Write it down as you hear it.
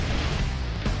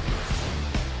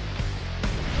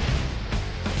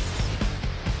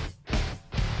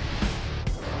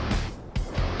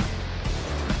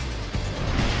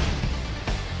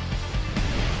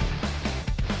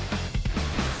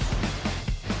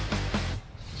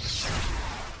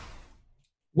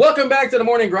Welcome back to the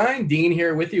Morning Grind. Dean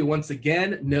here with you once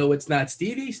again. No, it's not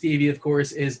Stevie. Stevie, of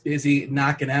course, is busy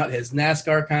knocking out his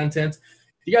NASCAR content.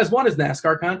 If you guys want his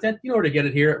NASCAR content, you know where to get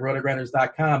it here at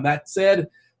rotogrinders.com. That said,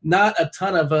 not a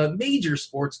ton of major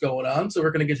sports going on, so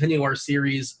we're going to continue our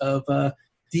series of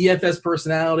DFS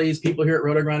personalities, people here at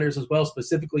Rotogrinders as well.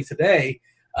 Specifically today,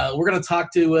 we're going to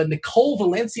talk to Nicole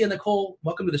Valencia. Nicole,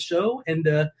 welcome to the show.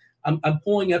 And I'm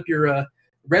pulling up your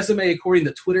resume according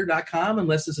to twitter.com,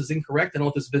 unless this is incorrect. I don't know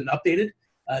if this has been updated.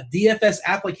 DFS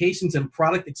applications and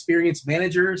product experience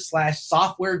manager /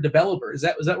 software developer. Is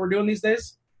that what we're doing these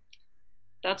days?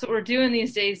 That's what we're doing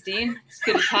these days, Dean. It's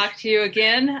good to talk to you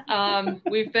again.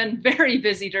 We've been very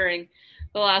busy during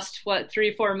the last,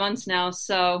 3-4 months now.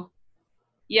 So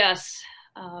yes,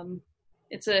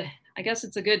 I guess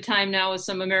it's a good time now with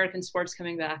some American sports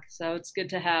coming back. So it's good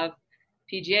to have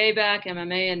PGA back,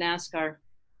 MMA, and NASCAR.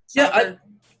 Soccer. Yeah,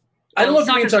 I don't know if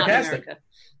you're being sarcastic.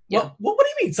 Yeah. Well, what do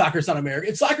you mean soccer's not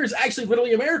American? Soccer's actually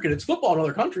literally American. It's football in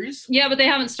other countries. Yeah, but they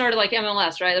haven't started like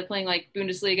MLS, right? They're playing like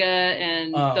Bundesliga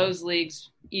and those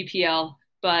leagues, EPL.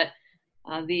 But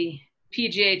the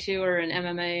PGA Tour and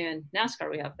MMA and NASCAR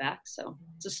we have back. So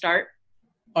it's a start.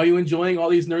 Are you enjoying all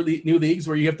these new leagues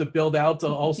where you have to build out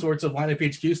all sorts of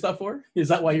LineupHQ stuff for? Is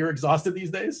that why you're exhausted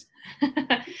these days?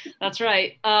 That's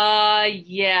right.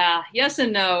 Yeah. Yes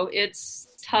and no. It's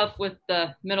tough with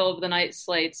the middle of the night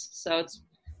slates. So it's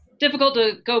difficult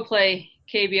to go play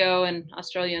KBO and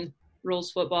Australian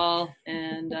rules football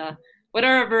and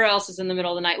whatever else is in the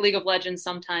middle of the night. League of Legends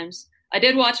sometimes. I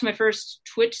did watch my first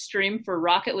Twitch stream for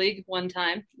Rocket League one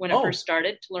time when it first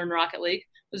started to learn Rocket League.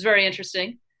 It was very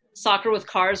interesting. Soccer with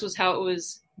cars was how it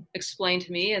was explained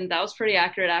to me, and that was pretty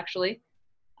accurate actually.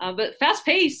 But fast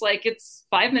paced, like it's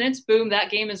 5 minutes, boom,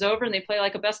 that game is over, and they play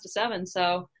like a best of 7.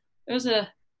 So it was a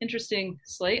interesting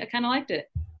slate. I kind of liked it.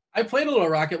 I played a little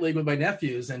Rocket League with my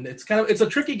nephews, and it's a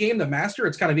tricky game to master.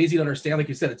 It's kind of easy to understand, like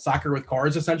you said, it's soccer with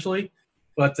cars essentially.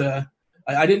 But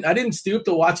I didn't stoop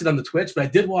to watch it on the Twitch, but I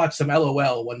did watch some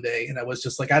LOL one day, and I was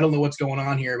just like, I don't know what's going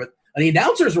on here. But the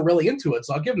announcers were really into it,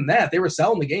 so I'll give them that. They were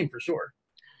selling the game for sure.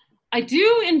 I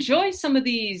do enjoy some of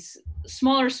these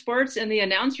smaller sports and the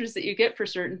announcers that you get for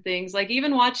certain things. Like I've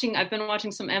been watching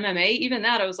some MMA, even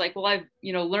that I was like, well, I've,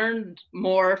 learned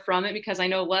more from it because I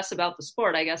know less about the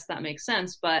sport. I guess that makes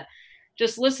sense. But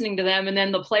just listening to them and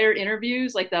then the player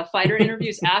interviews, like the fighter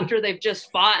interviews after they've just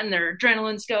fought and their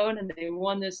adrenaline's going and they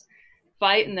won this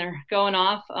fight and they're going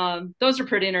off. Those are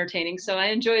pretty entertaining. So I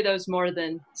enjoy those more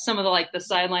than some of the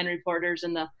sideline reporters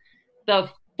and the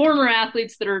former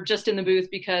athletes that are just in the booth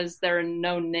because they're a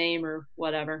known name or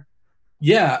whatever.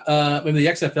 Yeah, the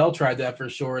XFL tried that for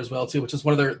sure as well too, which is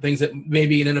one of the things that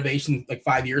maybe an innovation like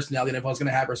 5 years from now the NFL is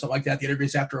going to have or something like that. The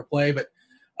interviews after a play, but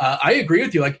I agree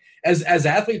with you. Like as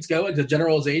athletes go into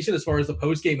generalization as far as the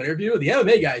post game interview, the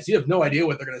MMA guys, you have no idea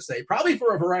what they're going to say, probably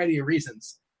for a variety of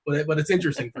reasons, but it's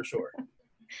interesting for sure.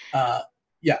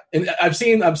 Yeah, and I've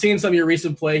seen some of your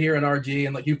recent play here in RG,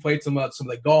 and like you played some of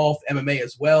the golf, MMA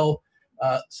as well.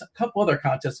 A couple other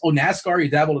contests. Oh, NASCAR, you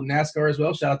dabbled in NASCAR as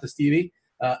well. Shout out to Stevie.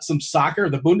 Some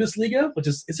soccer, the Bundesliga, which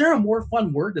is there a more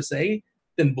fun word to say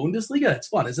than Bundesliga? It's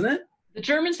fun, isn't it? The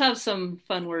Germans have some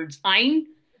fun words. Ein.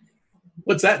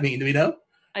 What's that mean? Do we know?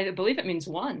 I believe it means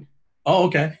one. Oh,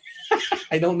 okay.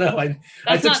 I don't know.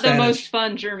 That's not the most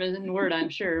fun German word, I'm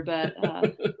sure, but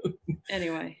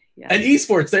anyway. Yeah. And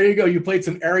esports, there you go. You played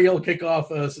some aerial kickoff.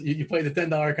 You played the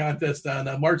 $10 contest on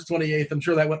March 28th. I'm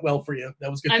sure that went well for you. That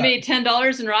was good. I made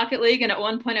 $10 in Rocket League, and at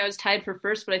one point I was tied for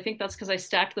first, but I think that's because I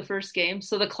stacked the first game.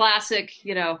 So the classic,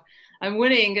 I'm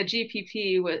winning a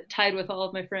GPP tied with all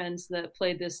of my friends that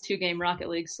played this 2-game Rocket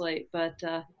League slate. But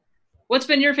what's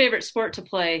been your favorite sport to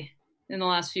play in the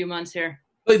last few months here?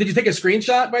 Did you take a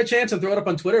screenshot by chance and throw it up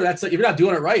on Twitter? That's you're not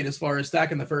doing it right as far as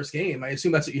stacking the first game. I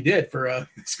assume that's what you did for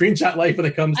screenshot life when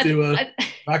it comes to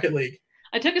Rocket League.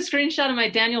 I took a screenshot of my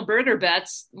Daniel Berger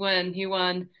bets when he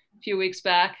won a few weeks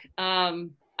back.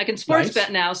 I can sports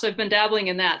bet now, so I've been dabbling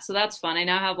in that. So that's fun. I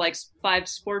now have 5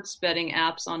 sports betting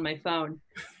apps on my phone.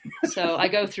 So I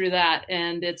go through that,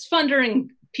 and it's fun during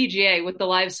PGA with the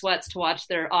live sweats to watch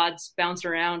their odds bounce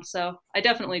around. So I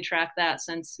definitely track that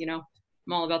since, I'm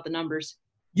all about the numbers.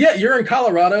 Yeah, you're in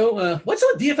Colorado. What's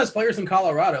up with DFS players in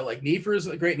Colorado? Like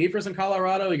great Neefers in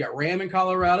Colorado. You got Ram in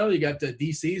Colorado. You got the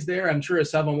DCs there. I'm sure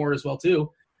it's several more as well,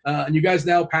 too. And you guys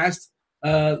now passed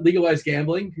legalized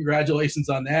gambling. Congratulations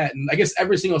on that. And I guess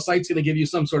every single site's going to give you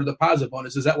some sort of deposit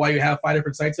bonus. Is that why you have 5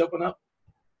 different sites open up?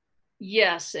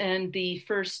 Yes, and the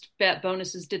first bet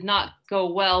bonuses did not go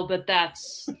well, but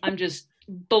I'm just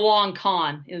the long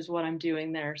con is what I'm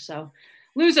doing there. So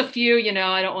lose a few,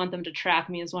 I don't want them to track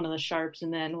me as one of the sharps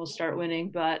and then we'll start winning.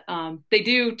 But they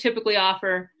do typically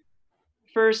offer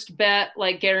first bet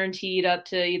like guaranteed up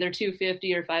to either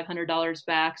 $250 or $500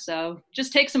 back. So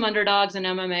just take some underdogs in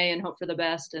MMA and hope for the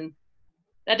best. And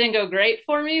that didn't go great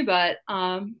for me, but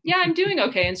I'm doing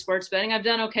okay in sports betting. I've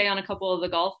done okay on a couple of the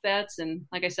golf bets. And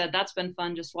like I said, that's been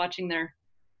fun just watching their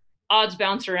odds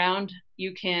bounce around.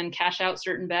 You can cash out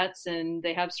certain bets and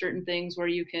they have certain things where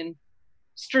you can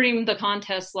stream the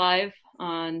contest live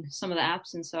on some of the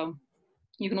apps. And so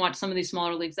you can watch some of these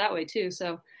smaller leagues that way too.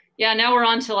 So yeah, now we're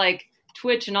on to like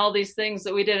Twitch and all these things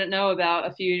that we didn't know about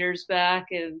a few years back,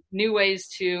 and new ways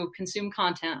to consume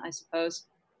content, I suppose.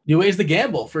 New ways to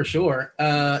gamble, for sure.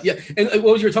 Yeah, and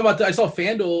what was you talking about? I saw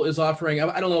FanDuel is offering,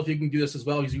 I don't know if you can do this as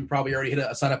well, because you probably already hit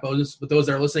a sign-up bonus, but those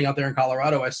that are listening out there in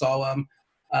Colorado, I saw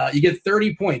you get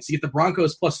 30 points. You get the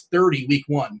Broncos plus 30 week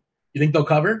 1. You think they'll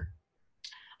cover?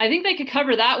 I think they could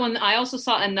cover that one. I also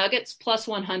saw a Nuggets plus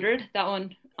 100. That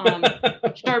one,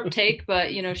 sharp take, but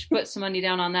put some money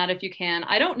down on that if you can.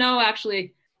 I don't know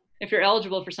actually if you're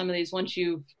eligible for some of these once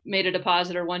you've made a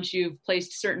deposit or once you've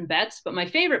placed certain bets. But my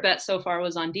favorite bet so far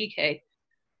was on DK.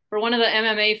 For one of the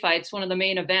MMA fights, one of the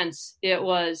main events, it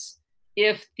was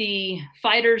if the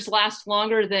fighters last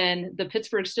longer than the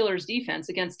Pittsburgh Steelers defense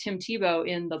against Tim Tebow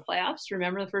in the playoffs.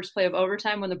 Remember the first play of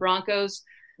overtime when the Broncos,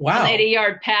 wow, an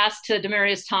 80-yard pass to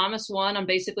Demaryius Thomas won on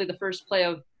basically the first play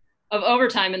of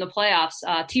overtime in the playoffs,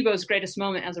 Tebow's greatest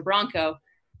moment as a Bronco,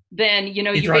 then, you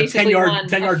basically won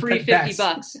a free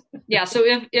 $50. Yeah. So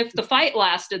if the fight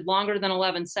lasted longer than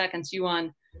 11 seconds, you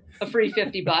won a free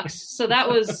 $50. So that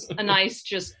was a nice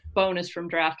just bonus from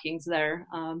DraftKings there.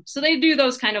 So they do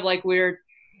those kind of like weird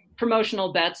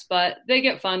promotional bets, but they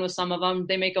get fun with some of them.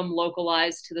 They make them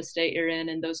localized to the state you're in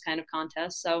and those kind of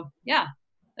contests. So yeah,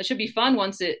 that should be fun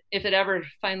if it ever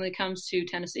finally comes to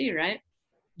Tennessee, right?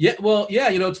 Yeah, well, yeah,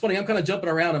 it's funny. I'm kind of jumping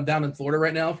around. I'm down in Florida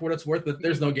right now for what it's worth, but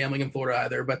there's no gambling in Florida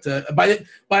either. But by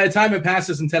the time it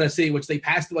passes in Tennessee, which they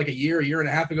passed it like a year and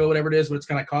a half ago, whatever it is, but it's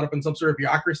kind of caught up in some sort of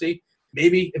bureaucracy,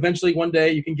 maybe eventually one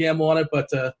day you can gamble on it. But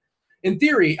in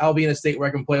theory, I'll be in a state where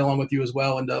I can play along with you as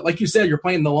well. And like you said, you're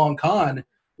playing the long con.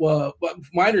 Well,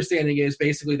 my understanding is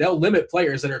basically they'll limit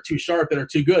players that are too sharp, that are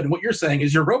too good. And what you're saying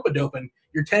is you're rope-a-doping.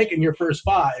 You're tanking your first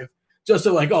 5. Just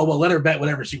to like, oh, well, let her bet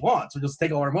whatever she wants, or just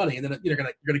take all her money, and then you're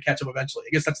gonna catch up eventually.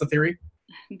 I guess that's the theory.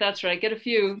 That's right. Get a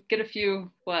few,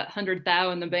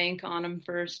 100,000 in the bank on them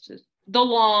first. The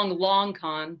long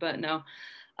con, but no.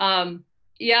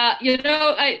 Yeah,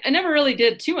 I never really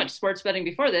did too much sports betting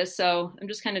before this, so I'm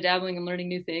just kind of dabbling and learning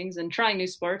new things and trying new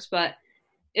sports. But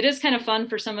it is kind of fun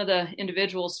for some of the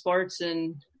individual sports,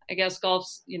 and I guess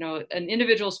golf's an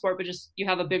individual sport, but just you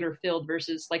have a bigger field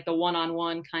versus like the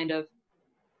one-on-one kind of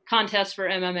contest for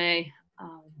MMA.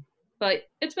 But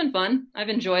it's been fun. I've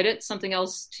enjoyed it. Something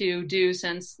else to do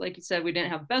since, like you said, we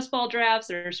didn't have best ball drafts.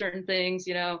 There are certain things,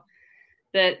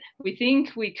 that we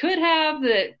think we could have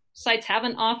that sites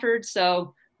haven't offered.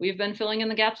 So we've been filling in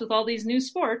the gaps with all these new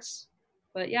sports.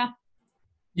 But yeah,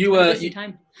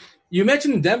 time. You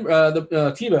mentioned Denver,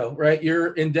 Tebow, right?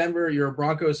 You're in Denver. You're a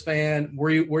Broncos fan. Were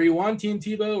you on Team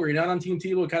Tebow? Were you not on Team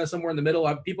Tebow? Kind of somewhere in the middle.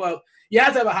 You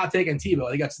have to have a hot take on Tebow. I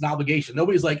think that's an obligation.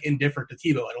 Nobody's like indifferent to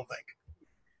Tebow, I don't think.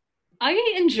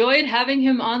 I enjoyed having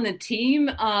him on the team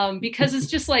because it's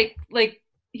just like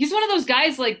he's one of those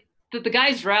guys like that the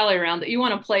guys rally around that you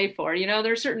want to play for.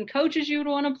 There are certain coaches you would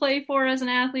want to play for as an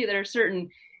athlete. There are certain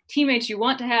teammates you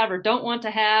want to have or don't want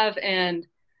to have. And,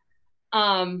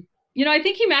 I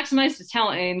think he maximized his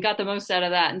talent and got the most out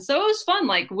of that. And so it was fun,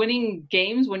 like winning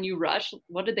games when you rush.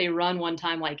 What did they run one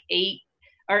time? Like 8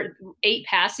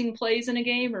 passing plays in a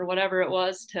game or whatever it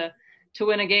was to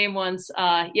win a game once.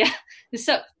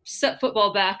 Set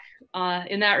football back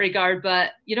in that regard.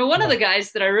 But, one of the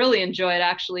guys that I really enjoyed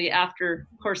actually after,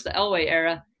 of course, the Elway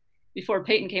era, before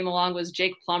Peyton came along, was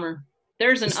Jake Plummer.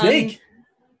 There's an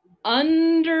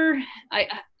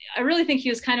I really think he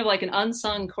was kind of like an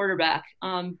unsung quarterback.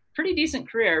 Pretty decent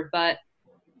career, but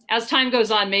as time goes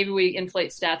on, maybe we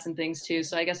inflate stats and things too.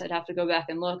 So I guess I'd have to go back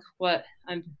and look what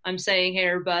I'm saying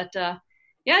here. But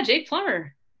Jake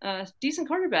Plummer, decent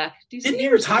quarterback. Didn't he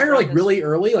retire like really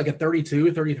early, like at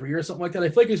 32, 33 or something like that? I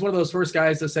feel like he's one of those first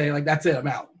guys to say like, that's it, I'm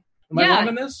out. Am I wrong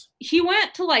on this? He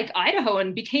went to like Idaho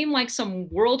and became like some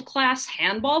world-class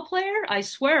handball player. I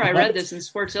swear I read this in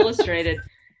Sports Illustrated.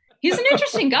 He's an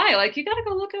interesting guy. Like, you got to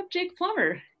go look up Jake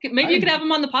Plummer. Maybe you could have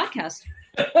him on the podcast.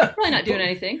 Probably not doing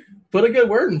anything. Put a good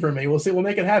word in for me. We'll see. We'll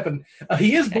make it happen.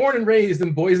 He is born and raised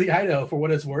in Boise, Idaho, for what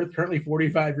it's worth. Currently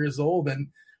 45 years old. And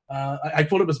I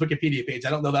pulled up his Wikipedia page. I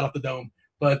don't know that off the dome.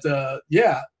 But,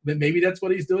 maybe that's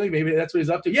what he's doing. Maybe that's what he's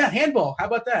up to. Yeah, handball. How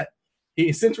about that?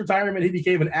 Since retirement, he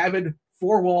became an avid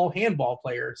four-wall handball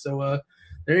player. So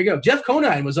there you go. Jeff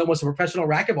Conine was almost a professional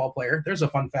racquetball player. There's a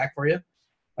fun fact for you.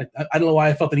 I don't know why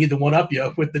I felt the need to one-up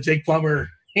you with the Jake Plummer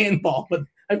handball, but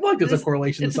I feel like there's a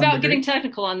correlation. It's about getting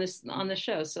technical on this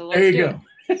show. So let's there you go.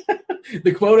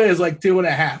 The quota is like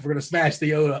 2.5. We're going to smash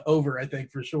the over, I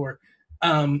think, for sure.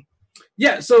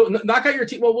 So knock out your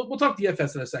team. Well, we'll talk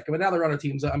DFS in a second, but now they're on our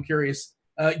teams. I'm curious.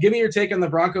 Give me your take on the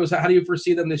Broncos. How do you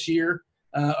foresee them this year?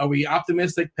 Are we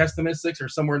optimistic, pessimistic, or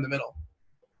somewhere in the middle?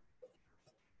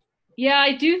 Yeah,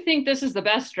 I do think this is the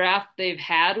best draft they've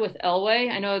had with Elway.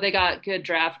 I know they got good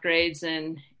draft grades,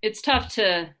 and it's tough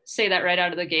to say that right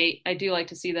out of the gate. I do like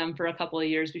to see them for a couple of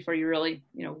years before you really,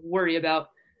 worry about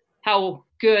how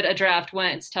good a draft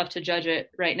went. It's tough to judge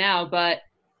it right now, but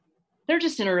they're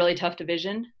just in a really tough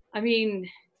division. I mean,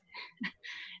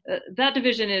 that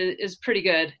division is pretty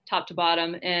good, top to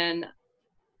bottom, and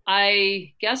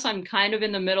I guess I'm kind of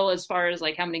in the middle as far as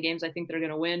like how many games I think they're going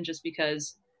to win, just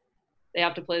because they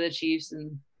have to play the Chiefs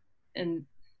and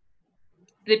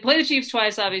they play the Chiefs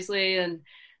twice, obviously, and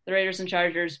the Raiders and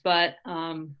Chargers. But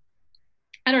I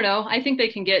don't know. I think they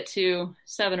can get to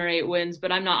 7 or 8 wins,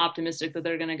 but I'm not optimistic that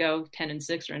they're going to go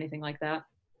 10-6 or anything like that.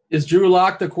 Is Drew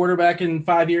Lock the quarterback in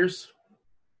 5 years?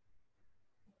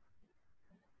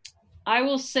 I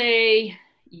will say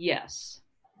yes.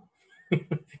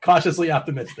 Cautiously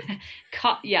optimistic.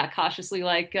 Cautiously,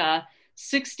 like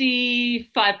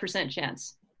 65%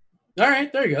 chance. All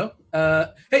right, there you go.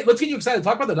 Hey, let's get you excited.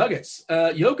 Talk about the Nuggets.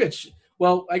 Jokic.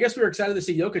 Well, I guess we were excited to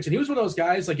see Jokic, and he was one of those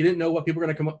guys like you didn't know what people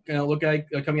were going to look like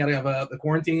coming out of the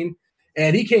quarantine,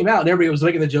 and he came out, and everybody was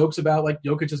making the jokes about like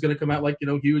Jokic is going to come out like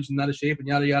huge and out of shape and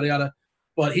yada yada yada,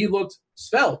 but he looked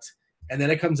svelte, and then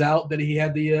it comes out that he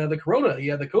had the corona, he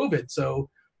had the COVID. So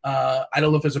I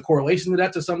don't know if there's a correlation to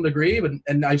that to some degree, but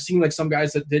and I've seen like some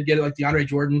guys that did get it, like DeAndre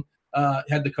Jordan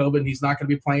had the COVID, and he's not going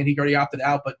to be playing. He already opted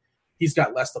out, but he's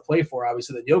got less to play for,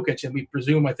 obviously, than Jokic, and we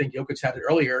presume, I think Jokic had it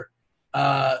earlier.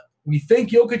 We think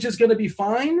Jokic is going to be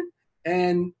fine,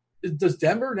 and does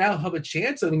Denver now have a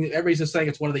chance? I mean, everybody's just saying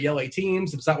it's one of the LA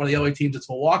teams. If it's not one of the LA teams, it's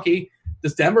Milwaukee.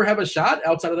 Does Denver have a shot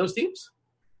outside of those teams?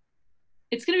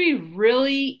 It's going to be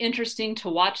really interesting to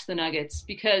watch the Nuggets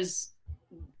because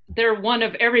they're one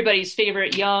of everybody's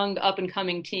favorite young,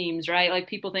 up-and-coming teams, right? Like,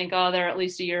 people think, oh, they're at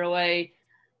least a year away.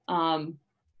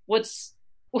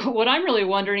 What I'm really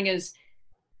wondering is,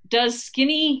 does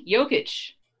skinny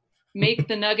Jokic make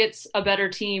the Nuggets a better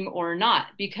team or not?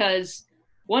 Because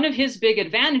one of his big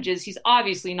advantages, he's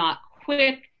obviously not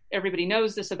quick. Everybody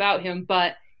knows this about him,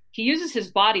 but he uses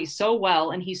his body so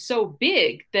well, and he's so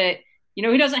big that,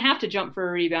 he doesn't have to jump for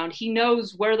a rebound. He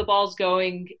knows where the ball's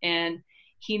going, and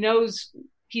he knows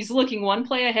he's looking one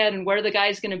play ahead and where the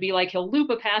guy's going to be. Like, he'll loop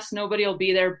a pass, nobody will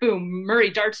be there. Boom, Murray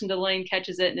darts into the lane,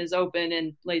 catches it, and is open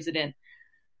and lays it in.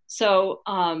 So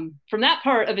from that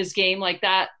part of his game, like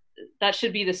that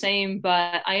should be the same.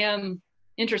 But I am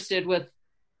interested with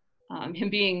him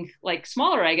being like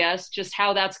smaller, I guess, just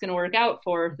how that's going to work out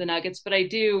for the Nuggets. But I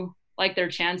do like their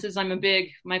chances. I'm a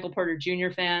big Michael Porter Jr.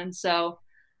 fan. So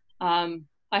I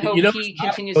hope he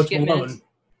continues to get minutes.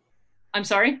 I'm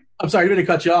sorry? I'm sorry, I didn't mean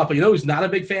to cut you off, but who's not a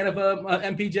big fan of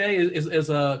MPJ is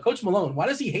Coach Malone. Why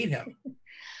does he hate him?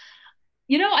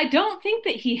 I don't think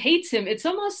that he hates him. It's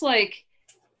almost like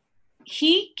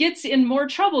he gets in more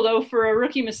trouble, though, for a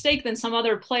rookie mistake than some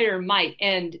other player might.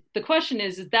 And the question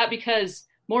is that because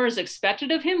more is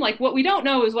expected of him? Like, what we don't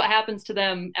know is what happens to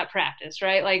them at practice,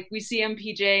 right? Like, we see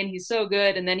MPJ and he's so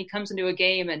good, and then he comes into a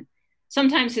game and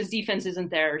sometimes his defense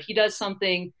isn't there. He does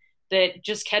something that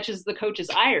just catches the coach's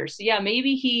ire. So yeah,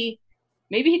 maybe he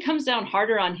comes down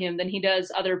harder on him than he does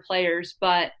other players,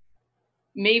 but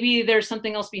maybe there's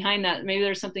something else behind that. Maybe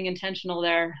there's something intentional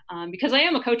there. Because I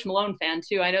am a Coach Malone fan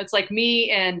too. I know it's like me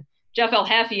and Jeff El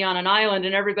Haffey on an island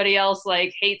and everybody else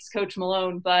like hates Coach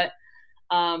Malone, but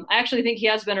I actually think he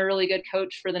has been a really good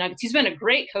coach for the Nuggets. He's been a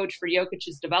great coach for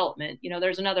Jokic's development.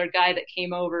 There's another guy that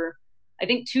came over, I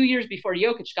think 2 years before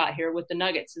Jokic got here with the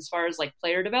Nuggets as far as like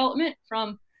player development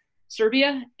from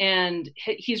Serbia. And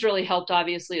he's really helped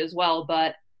obviously as well.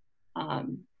 But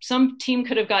some team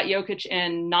could have got Jokic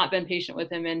and not been patient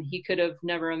with him, and he could have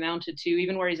never amounted to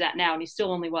even where he's at now. And he's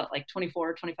still only 24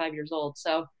 or 25 years old.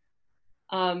 So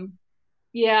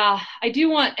yeah, I do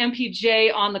want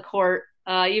MPJ on the court,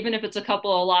 even if it's a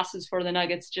couple of losses for the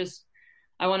Nuggets. Just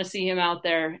I want to see him out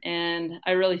there, and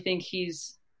I really think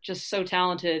he's just so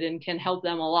talented and can help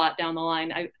them a lot down the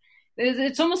line.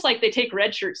 It's almost like they take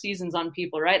redshirt seasons on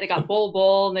people, right? They got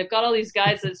Bol, and they've got all these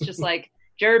guys that's just like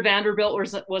Jared Vanderbilt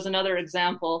was another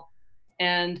example.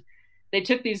 And they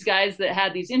took these guys that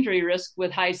had these injury risks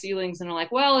with high ceilings and are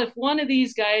like, well, if one of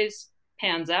these guys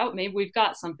pans out, maybe we've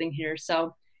got something here.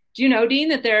 So do you know, Dean,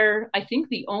 that they're, I think,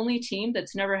 the only team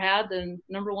that's never had the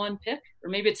number 1 pick, or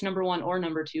maybe it's number 1 or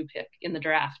number 2 pick in the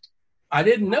draft? I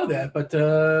didn't know that, but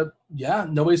yeah,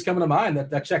 nobody's coming to mind.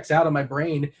 That checks out in my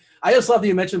brain. I just love that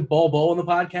you mentioned Bull in the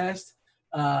podcast.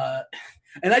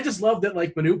 And I just love that,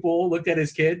 like, Manute Bull looked at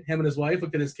his kid, him and his wife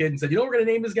looked at his kid and said, you know what we're going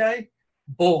to name this guy?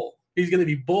 Bull. He's going to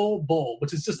be Bull,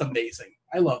 which is just amazing.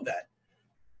 I love that.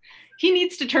 He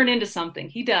needs to turn into something.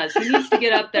 He does. He needs to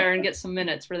get up there and get some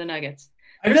minutes for the Nuggets.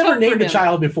 I've never named a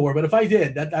child before, but if I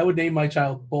did, I would name my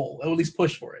child Bull. I would at least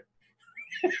push for it.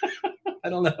 I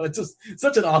don't know. It's just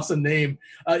such an awesome name.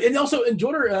 And also,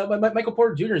 Michael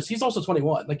Porter Jr., he's also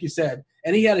 21, like you said.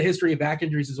 And he had a history of back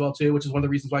injuries as well, too, which is one of the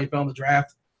reasons why he fell in the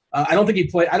draft. I don't think he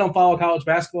played. I don't follow college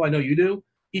basketball. I know you do.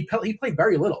 He played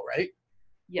very little, right?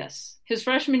 Yes. His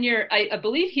freshman year, I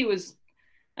believe he was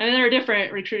 – I mean, there are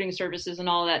different recruiting services and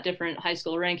all of that, different high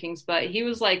school rankings, but he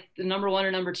was like the number 1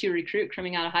 or number 2 recruit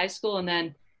coming out of high school. And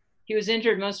then he was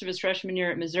injured most of his freshman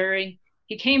year at Missouri.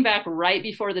 He came back right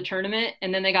before the tournament,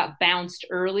 and then they got bounced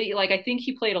early. Like, I think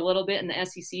he played a little bit in the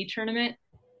SEC tournament,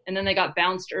 and then they got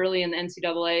bounced early in the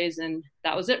NCAAs, and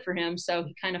that was it for him. So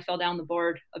he kind of fell down the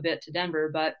board a bit to Denver.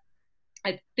 But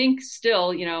I think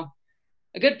still, you know,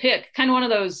 a good pick, kind of one of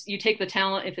those, you take the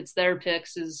talent if it's their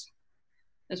picks is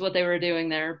what they were doing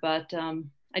there. But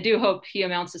I do hope he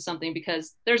amounts to something,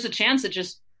 because there's a chance that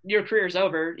just your career's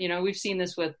over. You know, we've seen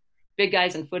this with big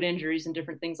guys and foot injuries and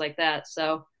different things like that.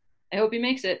 So I hope he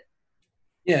makes it.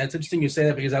 Yeah, it's interesting you say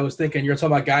that, because I was thinking you're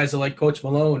talking about guys that like Coach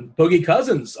Malone. Boogie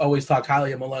Cousins always talked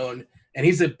highly of Malone, and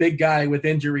he's a big guy with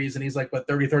injuries, and he's like,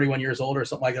 31 years old or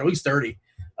something like that, at least 30.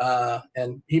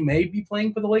 And he may be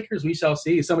playing for the Lakers. We shall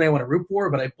see. He's somebody I want to root for,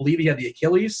 but I believe he had the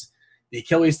Achilles. The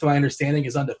Achilles, to my understanding,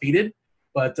 is undefeated.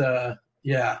 But,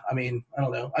 yeah, I mean, I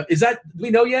don't know. Do we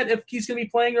know yet if he's going to be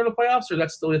playing during the playoffs, or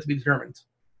that's still yet to be determined?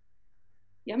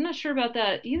 Yeah, I'm not sure about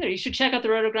that either. You should check out the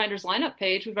Roto Grinders lineup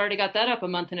page. We've already got that up a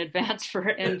month in advance for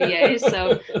NBA.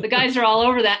 So the guys are all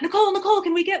over that. Nicole,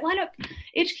 can we get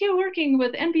LineupHQ working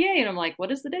with NBA? And I'm like,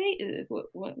 what is the date?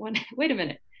 Wait a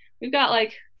minute. We've got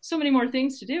like so many more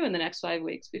things to do in the next 5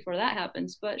 weeks before that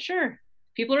happens. But sure,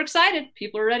 people are excited.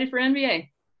 People are ready for NBA.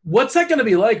 What's that going to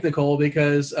be like, Nicole?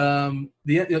 Because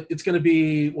it's going to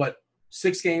be,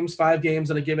 6 games, 5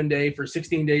 games on a given day for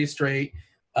 16 days straight.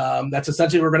 That's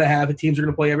essentially what we're going to have. The teams are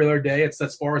going to play every other day. It's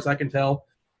as far as I can tell.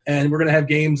 And we're going to have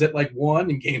games at 1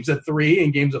 and games at 3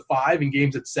 and games at 5 and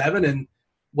games at 7. And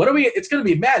it's going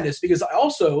to be madness, because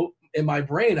also in my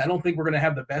brain, I don't think we're going to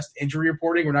have the best injury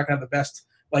reporting. We're not going to have the best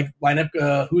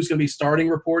lineup, who's going to be starting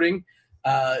reporting.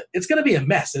 It's going to be a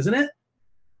mess, isn't it?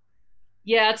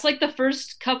 Yeah, it's like the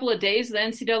first couple of days of the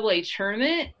NCAA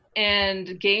tournament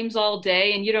and games all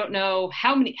day, and you don't know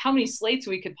how many slates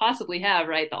we could possibly have,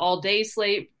 right? The all-day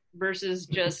slate versus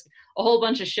just a whole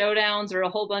bunch of showdowns, or a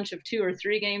whole bunch of 2 or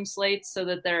 3 game slates, so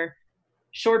that they're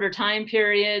shorter time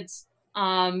periods.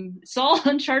 It's all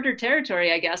uncharted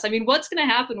territory, I guess. I mean, what's going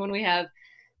to happen when we have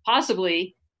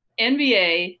possibly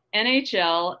NBA,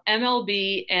 NHL,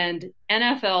 MLB, and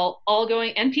NFL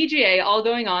and PGA all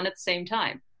going on at the same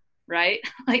time, right?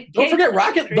 Don't forget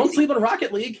Rocket. Don't sleep on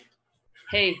Rocket League.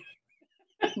 Hey,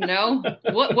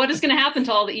 what is going to happen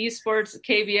to all the esports,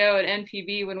 KBO, and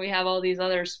NPB when we have all these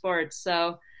other sports?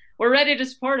 So we're ready to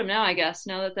support them now, I guess,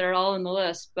 now that they're all in the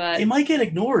list. But they might get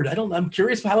ignored. I'm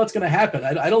curious how that's going to happen.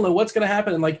 I don't know what's going to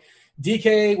happen. And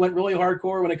DK went really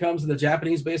hardcore when it comes to the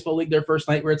Japanese Baseball League. Their first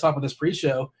night, we were talking about this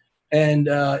pre-show, and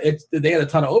they had a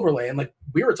ton of overlay. And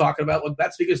we were talking about,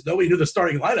 that's because nobody knew the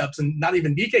starting lineups, and not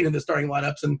even DK knew the starting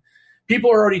lineups. And people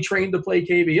are already trained to play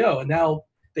KBO, and now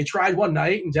they tried one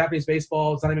night, and Japanese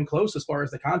baseball is not even close as far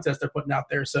as the contest they're putting out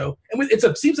there. So,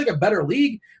 and seems like a better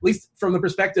league, at least from the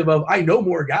perspective of I know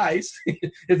more guys.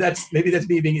 Maybe that's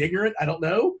me being ignorant, I don't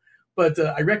know. But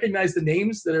I recognize the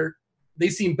names they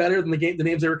seem better than the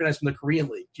names I recognize from the Korean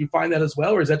League. Do you find that as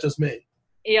well, or is that just me?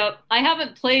 Yep, I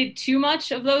haven't played too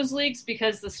much of those leagues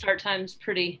because the start time's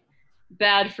pretty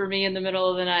bad for me in the middle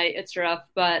of the night. It's rough,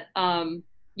 but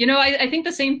I think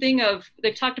the same thing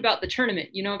they've talked about the tournament.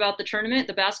 You know about the tournament,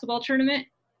 the basketball tournament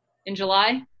in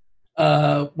July?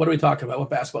 What are we talking about? What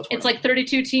basketball tournament? It's like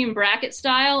 32-team bracket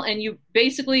style, and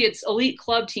it's elite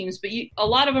club teams, but a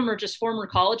lot of them are just former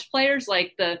college players,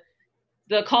 like the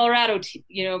Colorado,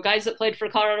 guys that played for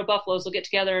Colorado Buffaloes will get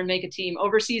together and make a team.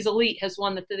 Overseas Elite has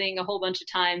won the thing a whole bunch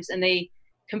of times, and they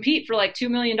compete for $2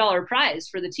 million prize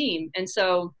for the team. And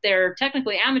so they're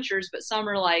technically amateurs, but some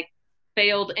are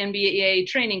failed NBA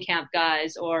training camp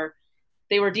guys, or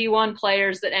they were D1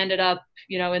 players that ended up,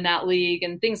 in that league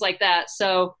and things like that.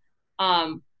 So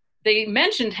they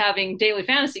mentioned having daily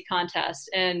fantasy contests,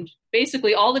 and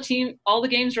basically all the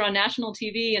games are on national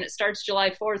TV, and it starts July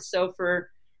 4th. So for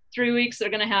 3 weeks, they're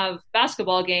going to have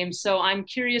basketball games. So I'm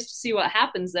curious to see what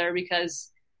happens there,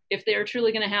 because if they are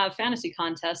truly going to have fantasy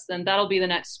contests, then that'll be the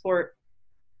next sport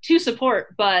to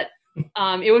support. But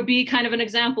it would be kind of an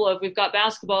example of, we've got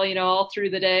basketball, all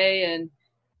through the day,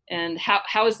 and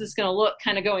how is this going to look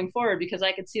kind of going forward? Because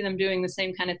I could see them doing the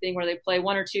same kind of thing where they play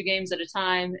 1 or 2 games at a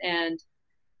time and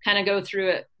kind of go through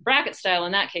it bracket style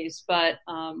in that case. But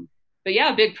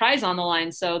yeah, big prize on the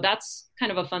line. So that's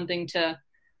kind of a fun thing to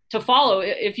follow.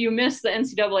 If you miss the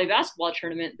NCAA basketball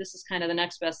tournament, this is kind of the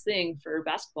next best thing for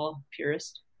basketball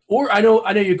purists. Or I know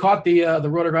you caught the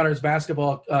RotoGrinders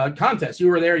basketball contest. You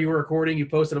were there. You were recording. You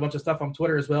posted a bunch of stuff on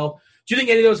Twitter as well. Do you think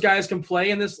any of those guys can play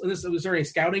in this? Was there any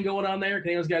scouting going on there? Can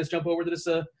any of those guys jump over to this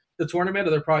the tournament?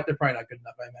 Or they're probably not good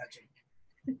enough, I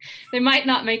imagine. They might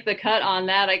not make the cut on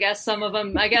that. I guess some of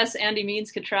them. I guess Andy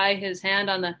Means could try his hand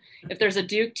on if there's a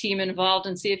Duke team involved,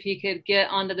 and see if he could get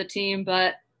onto the team.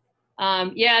 But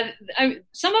some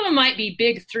of them might be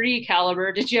Big Three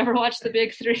caliber. Did you ever watch the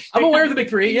Big Three? I'm aware of the Big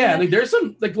Three. Yeah, there's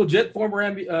some legit former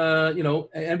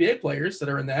NBA players that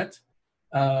are in that.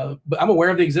 But I'm aware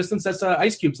of the existence. That's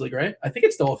Ice Cube's league, right? I think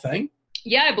it's still a thing.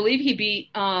 Yeah, I believe he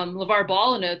beat LeVar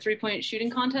Ball in a 3-point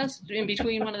shooting contest in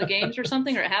between one of the games or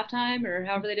something, or at halftime, or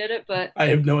however they did it. But I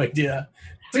have no idea.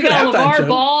 We got LeVar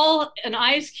Ball, an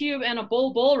Ice Cube, and a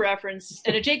Bull reference,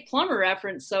 and a Jake Plummer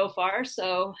reference so far.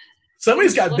 So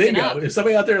somebody's got bingo. If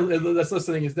somebody out there that's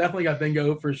listening has definitely got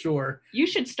bingo for sure. You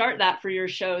should start that for your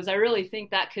shows. I really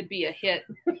think that could be a hit.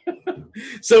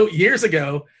 So years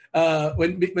ago,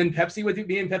 when Pepsi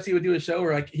would do a show,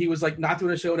 or he was not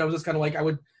doing a show, and I was just kind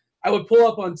of I would pull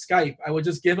up on Skype. I would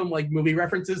just give him movie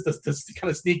references to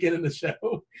kind of sneak in the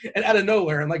show, and out of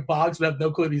nowhere, and Boggs would have no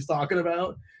clue what he's talking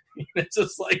about. It's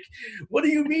just what do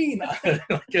you mean?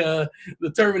 The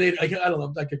Terminator. I don't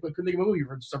know. I couldn't think of a movie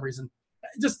for some reason.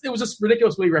 It was just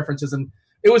ridiculous movie references, and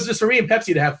it was just for me and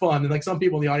Pepsi to have fun. And some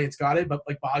people in the audience got it, but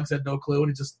Boggs had no clue,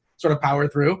 and it just sort of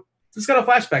powered through. Just got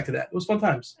a flashback to that. It was fun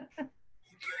times.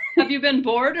 Have you been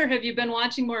bored, or have you been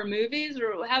watching more movies,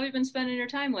 or how have you been spending your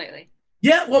time lately?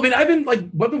 Yeah, well, I mean, I've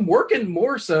been working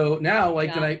more so now,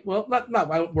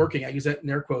 not working. I use that in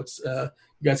air quotes. You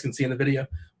guys can see in the video.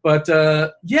 But I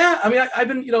mean, I've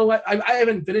been, I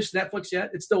haven't finished Netflix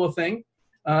yet. It's still a thing.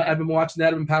 I've been watching that.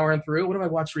 I've been powering through. What have I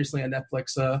watched recently on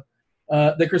Netflix?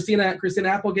 The Christina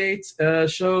Applegate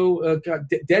show,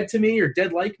 Dead to Me or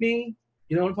Dead Like Me.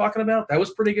 You know what I'm talking about? That was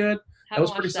pretty good. That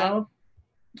was pretty solid.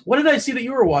 What did I see that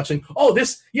you were watching? Oh,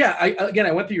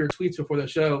 I went through your tweets before the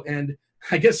show, and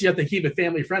I guess you have to keep it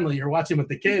family friendly. You're watching with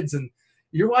the kids, and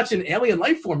you're watching Alien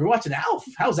Lifeform. You're watching Alf.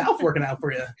 How's Alf working out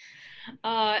for you?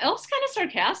 Elf's kind of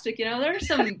sarcastic. There are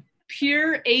some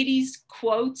pure 80s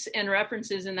quotes and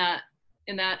references in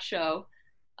that show.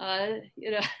 The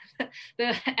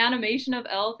animation of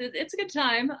Elf, it's a good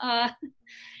time.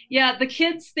 Yeah, the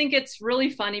kids think it's really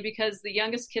funny because the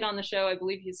youngest kid on the show, I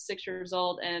believe he's 6 years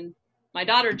old, and my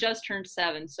daughter just turned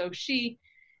 7, so she's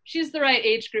the right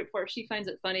age group for it. She finds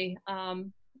it funny.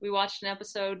 We watched an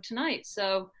episode tonight,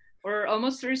 so we're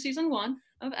almost through season 1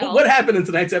 of Elf. What happened in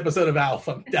tonight's episode of Alf?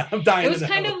 I'm dying. It was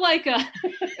kind of like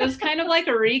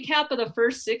a recap of the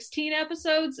first 16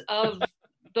 episodes of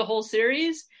the whole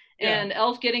series, and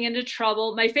Elf getting into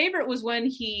trouble. My favorite was when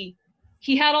he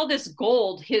had all this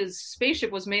gold. His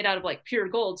spaceship was made out of pure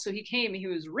gold. So he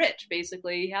was rich,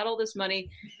 basically. He had all this money.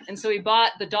 And so he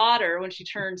bought the daughter, when she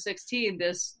turned 16,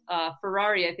 this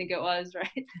Ferrari, I think it was,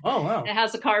 right? Oh, wow. And it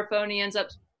has a car phone. He ends up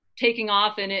taking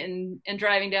off in it and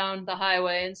driving down the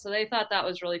highway. And so they thought that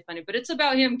was really funny. But it's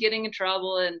about him getting in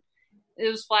trouble, and it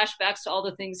was flashbacks to all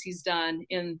the things he's done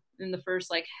in the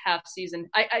first half season.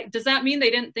 Does that mean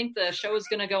they didn't think the show was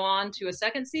going to go on to a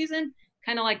second season?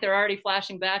 Kind of like they're already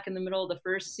flashing back in the middle of the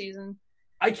first season.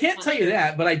 I can't tell you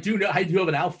that, but I do have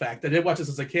an Alf fact. I did watch this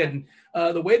as a kid.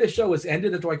 And, the way the show was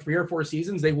ended after 3 or 4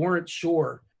 seasons, they weren't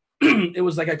sure. It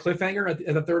was a cliffhanger at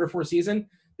the 3rd or 4th season.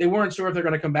 They weren't sure if they're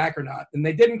going to come back or not, and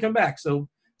they didn't come back. So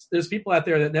there's people out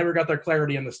there that never got their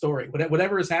clarity in the story.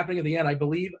 Whatever is happening at the end, I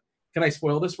believe. Can I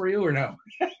spoil this for you or no?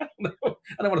 I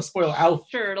don't want to spoil Alf.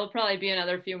 Sure, it'll probably be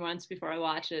another few months before I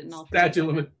watch it, and I'll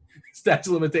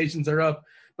statute limitations are up.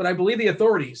 But I believe the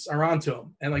authorities are onto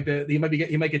him, and he might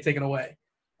get taken away.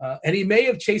 And he may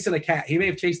have chased a cat. He may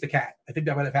have chased the cat. I think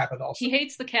that might have happened also. He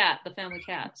hates the cat, the family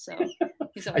cat, so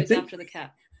he's always after the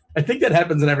cat. I think that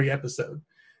happens in every episode.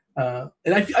 And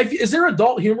is there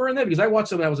adult humor in that? Because I watched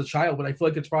them when I was a child, but I feel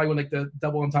like it's probably when the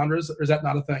double entendres, or is that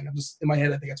not a thing? I'm just in my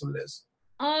head. I think that's what it is.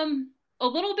 A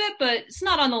little bit, but it's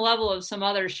not on the level of some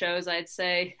other shows, I'd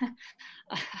say.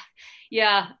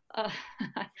 Yeah,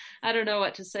 I don't know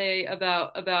what to say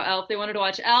about Alf. They wanted to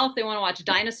watch Alf. They want to watch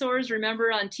dinosaurs.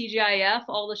 Remember on TGIF,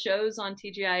 all the shows on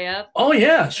TGIF. Oh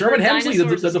yeah, I heard Sherman Hemsley,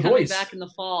 Dinosaurs is the coming voice. back in the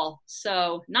fall.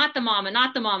 So not the mama,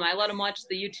 not the mama. I let them watch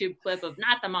the YouTube clip of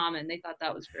not the mama, and they thought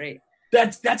that was great.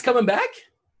 That's coming back.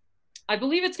 I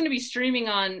believe it's going to be streaming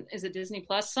on, is it Disney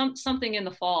Plus? Something in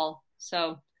the fall.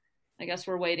 So I guess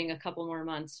we're waiting a couple more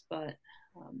months, but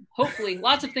hopefully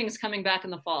lots of things coming back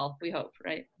in the fall. We hope,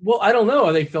 right? Well, I don't know.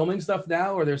 Are they filming stuff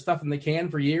now, or there's stuff in the can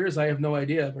for years? I have no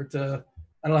idea, but I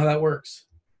don't know how that works.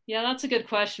 Yeah, that's a good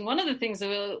question. One of the things I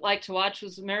would like to watch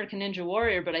was American Ninja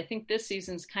Warrior, but I think this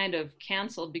season's kind of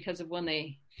canceled because of when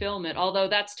they film it. Although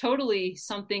that's totally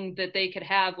something that they could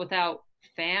have without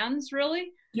fans,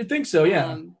 really. You'd think so,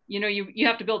 yeah. You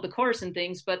have to build the course and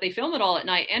things, but they film it all at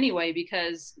night anyway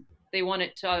because they want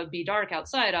it to be dark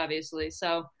outside, obviously.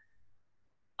 So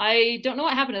I don't know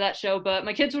what happened to that show, but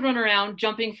my kids would run around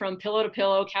jumping from pillow to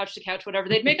pillow, couch to couch, whatever.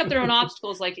 They'd make up their own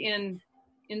obstacles like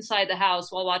inside the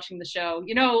house while watching the show.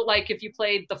 Like if you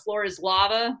played The Floor is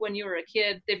Lava when you were a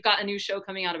kid, they've got a new show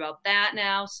coming out about that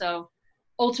now. So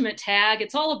Ultimate Tag,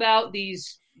 it's all about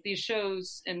these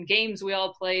shows and games we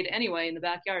all played anyway in the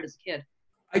backyard as a kid.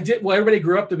 I did. Well, everybody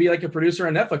grew up to be like a producer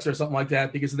on Netflix or something like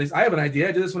that because of this. I have an idea.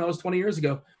 I did this when I was 20 years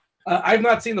ago. I've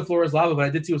not seen The Floor is Lava, but I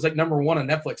did see it was like #1 on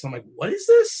Netflix. I'm like, what is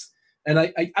this? And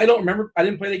I don't remember. I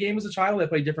didn't play the game as a child. I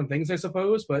played different things, I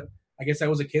suppose, but I guess that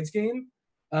was a kid's game.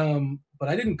 But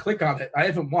I didn't click on it. I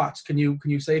haven't watched. Can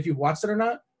you say if you've watched it or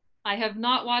not? I have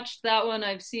not watched that one.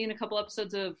 I've seen a couple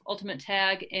episodes of Ultimate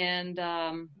Tag and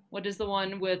what is the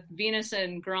one with Venus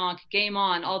and Gronk, Game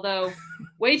On, although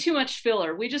way too much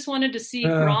filler. We just wanted to see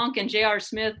Gronk and J.R.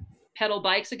 Smith pedal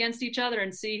bikes against each other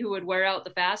and see who would wear out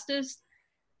the fastest.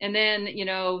 And then,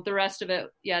 the rest of it,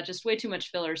 yeah, just way too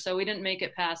much filler. So we didn't make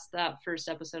it past that first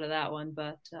episode of that one.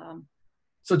 But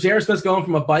so J.R. Smith's going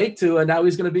from a bike to now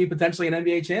he's going to be potentially an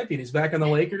NBA champion. He's back on the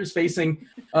Lakers facing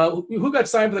who got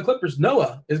signed for the Clippers?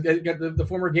 Noah is got the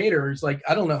former Gator. He's like,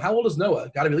 I don't know. How old is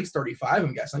Noah? Got to be at least 35,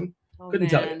 I'm guessing. Couldn't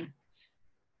tell you.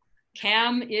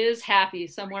 Cam is happy.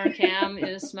 Somewhere Cam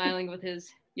is smiling with his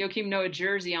Joakim Noah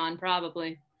jersey on,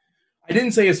 probably. I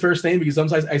didn't say his first name because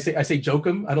sometimes I say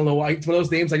Joakim. I don't know why. It's one of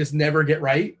those names I just never get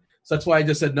right. So that's why I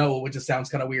just said Noah, which just sounds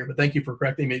kind of weird. But thank you for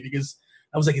correcting me because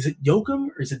I was like, is it Joakim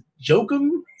or is it Joakim?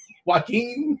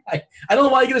 Joaquin? I don't know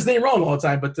why I get his name wrong all the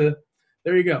time, but there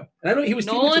you go. And I know he was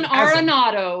Nolan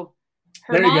Arenado,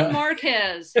 Herman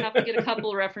Marquez. Have to get a couple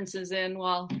of references in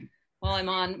while I'm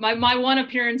on my one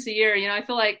appearance a year. I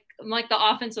feel like I'm like the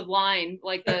offensive line,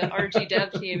 like the RG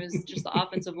Dev team is just the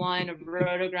offensive line of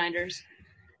Roto Grinders.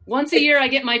 Once a year, I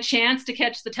get my chance to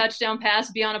catch the touchdown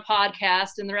pass, be on a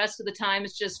podcast, and the rest of the time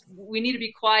it's just we need to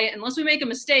be quiet unless we make a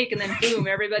mistake, and then boom,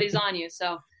 everybody's on you.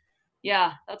 So,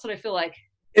 yeah, that's what I feel like.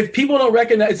 If people don't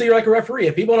recognize, so you're like a referee.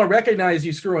 If people don't recognize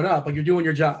you screwing up, like you're doing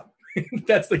your job,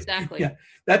 exactly. Yeah,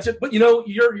 that's it. But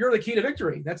you're the key to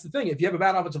victory. That's the thing. If you have a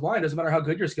bad offensive line, it doesn't matter how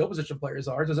good your skill position players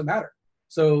are. It doesn't matter.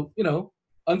 So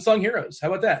unsung heroes. How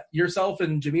about that? Yourself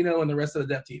and Jamino and the rest of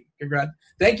the dev team. Congrats.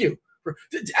 Thank you.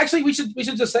 Actually, we should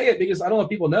just say it because I don't know if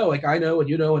people know. Like I know, and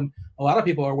and a lot of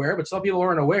people are aware, but some people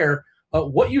aren't aware.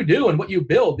 What you do and what you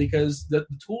build, because the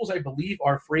tools, I believe,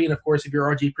 are free. And, of course, if you're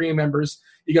RG Premium members,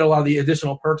 you get a lot of the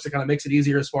additional perks that kind of makes it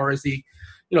easier as far as the,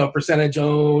 percentage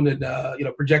owned and,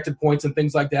 projected points and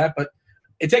things like that. But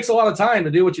it takes a lot of time to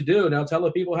do what you do. Now tell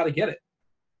the people how to get it.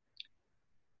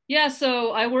 Yeah,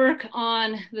 so I work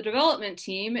on the development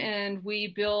team, and we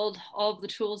build all of the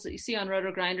tools that you see on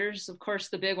Roto Grinders. Of course,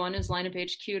 the big one is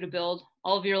LineupHQ to build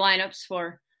all of your lineups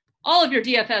for all of your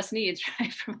DFS needs,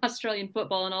 right, from Australian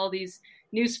football and all these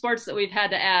new sports that we've had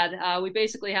to add. We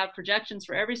basically have projections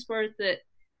for every sport that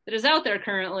is out there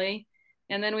currently.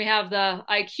 And then we have the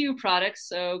IQ products,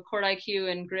 so Court IQ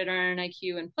and Gridiron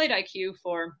IQ and Plate IQ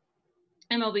for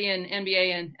MLB and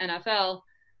NBA and NFL.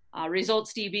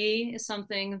 Results DB is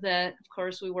something that, of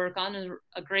course, we work on,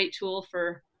 a great tool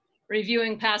for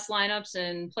reviewing past lineups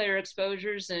and player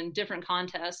exposures and different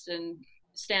contests and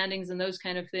standings and those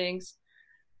kind of things.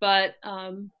 But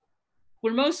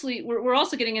we're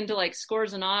also getting into like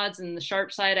scores and odds and the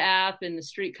Sharp Side app and the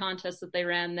street contest that they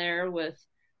ran there with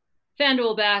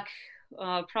FanDuel back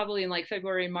probably in like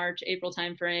February, March, April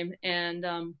timeframe, and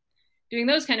doing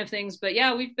those kind of things. But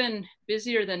yeah, we've been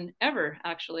busier than ever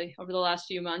actually over the last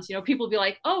few months. People be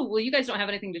like, oh, well, you guys don't have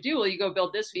anything to do. Well, you go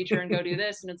build this feature and go do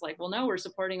this. And it's like, well, no, we're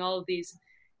supporting all of these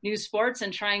new sports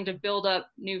and trying to build up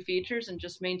new features and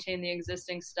just maintain the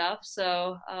existing stuff.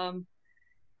 So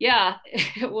yeah,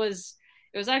 it was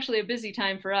actually a busy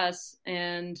time for us,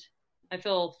 and I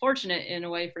feel fortunate in a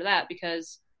way for that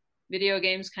because video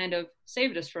games kind of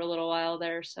saved us for a little while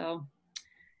there. So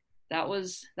that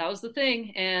was the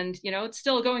thing. And, it's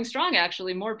still going strong,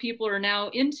 actually. More people are now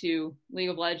into League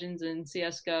of Legends and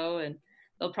CSGO, and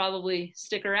they'll probably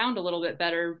stick around a little bit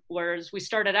better, whereas we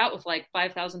started out with like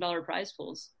 $5,000 prize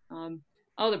pools.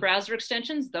 The browser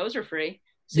extensions, those are free.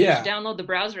 So you should download the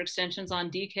browser extensions on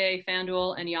DK,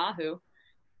 FanDuel, and Yahoo,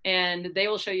 and they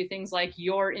will show you things like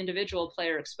your individual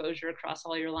player exposure across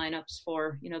all your lineups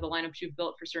for, the lineups you've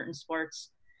built for certain sports.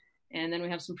 And then we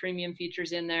have some premium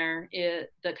features in there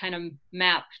that kind of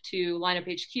map to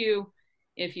LineupHQ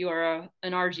if you are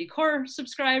an RG Core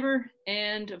subscriber,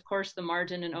 and of course the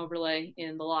margin and overlay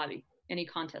in the lobby, any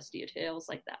contest details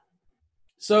like that.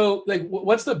 So, like,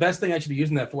 what's the best thing I should be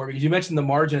using that for? Because you mentioned the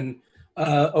margin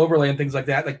overlay and things like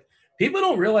that. Like, people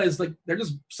don't realize, like, they're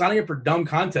just signing up for dumb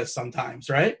contests sometimes,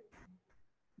 right?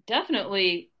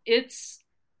 Definitely. It's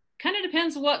kind of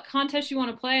depends what contest you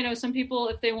want to play. I know some people,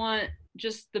 if they want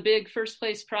just the big first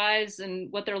place prize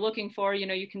and what they're looking for,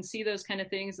 you can see those kind of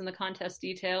things in the contest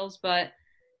details. But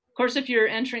of course, if you're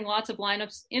entering lots of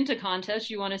lineups into contests,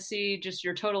 you want to see just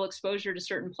your total exposure to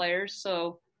certain players.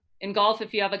 So in golf,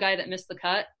 if you have a guy that missed the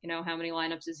cut, how many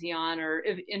lineups is he on? Or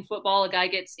if in football, a guy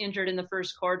gets injured in the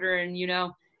first quarter and,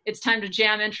 it's time to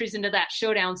jam entries into that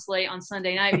showdown slate on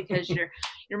Sunday night because your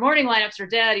morning lineups are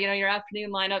dead. Your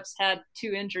afternoon lineups had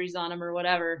 2 injuries on them or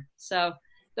whatever. So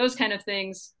those kind of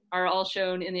things are all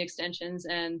shown in the extensions,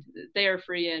 and they are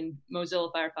free in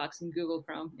Mozilla Firefox and Google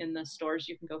Chrome in the stores.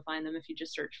 You can go find them if you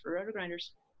just search for Roto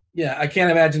Grinders. Yeah, I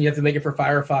can't imagine you have to make it for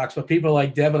Firefox, but people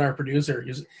like Devin, our producer,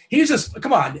 he's just,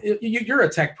 come on, you're a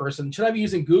tech person. Should I be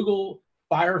using Google,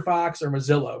 Firefox, or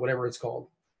Mozilla, whatever it's called?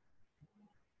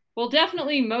 Well,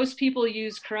 definitely most people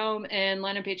use Chrome, and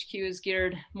LineupHQ is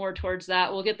geared more towards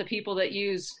that. We'll get the people that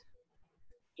use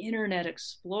Internet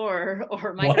Explorer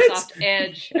or Microsoft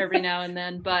Edge every now and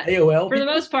then. But AOL for the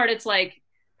most part, it's like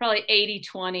probably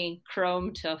 80-20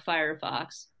 Chrome to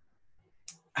Firefox.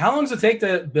 How long does it take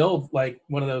to build like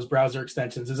one of those browser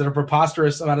extensions? Is it a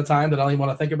preposterous amount of time that I don't even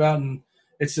want to think about and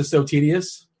it's just so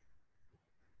tedious?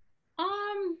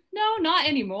 No, not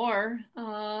anymore.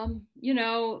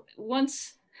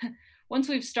 Once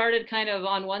we've started kind of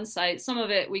on one site, some of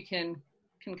it we can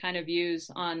kind of use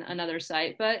on another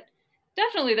site, but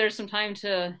definitely there's some time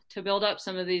to build up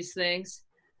some of these things.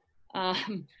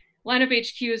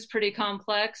 LineupHQ is pretty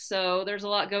complex, so there's a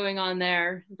lot going on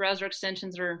there. Browser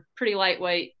extensions are pretty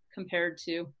lightweight compared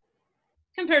to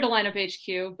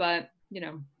LineupHQ, but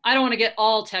I don't want to get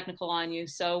all technical on you,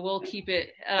 so we'll keep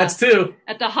it at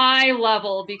the high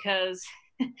level, because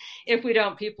if we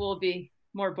don't, people will be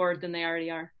more bored than they already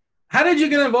are. How did you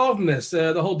get involved in this,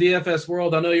 the whole DFS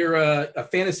world? I know you're a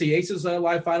Fantasy Aces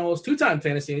live finalist, 2-time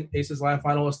Fantasy Aces live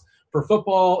finalist for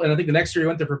football, and I think the next year you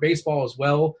went there for baseball as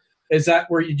well. Is that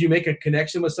where did you make a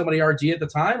connection with somebody RG at the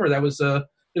time, or that was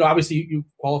obviously you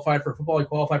qualified for football, you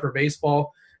qualified for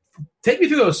baseball? Take me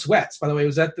through those sweats. By the way,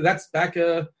 that's back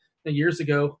years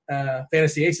ago?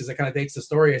 Fantasy Aces, that kind of dates the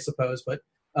story, I suppose. But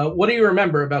what do you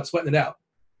remember about sweating it out?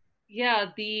 Yeah,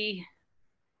 the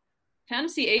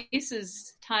Fantasy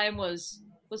Aces time was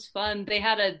fun. They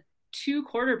had a 2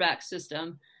 quarterback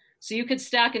system, so you could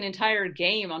stack an entire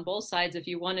game on both sides if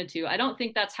you wanted to. I don't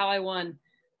think that's how I won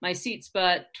my seats,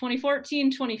 but 2014,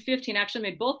 2015 actually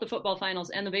made both the football finals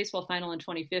and the baseball final in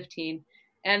 2015.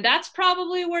 And that's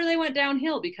probably where they went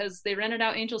downhill, because they rented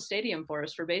out Angel Stadium for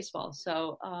us for baseball.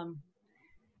 So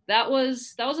that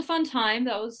was a fun time.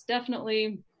 That was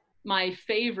definitely my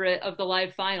favorite of the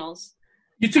live finals.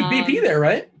 You took BP there,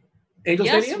 right? Angel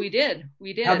Stadium? Stadium? Yes,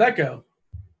 we did. How'd that go?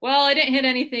 Well, I didn't hit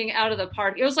anything out of the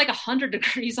park. It was like 100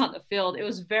 degrees on the field. It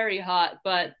was very hot,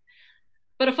 but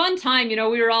a fun time. We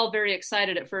were all very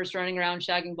excited at first, running around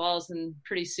shagging balls, and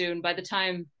pretty soon, by the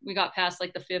time we got past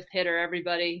like the 5th hitter,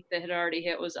 everybody that had already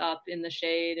hit was up in the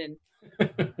shade. And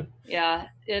yeah,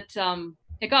 it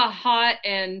got hot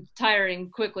and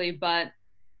tiring quickly, but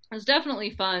it was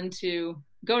definitely fun to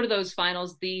go to those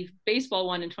finals. The baseball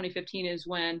one in 2015 is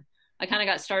when I kind of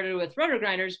got started with Roto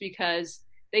Grinders, because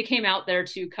they came out there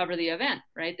to cover the event,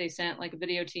 right? They sent like a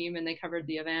video team and they covered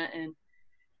the event,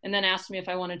 and then asked me if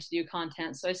I wanted to do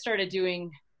content. So I started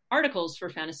doing articles for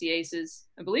Fantasy Aces.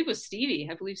 I believe with Stevie.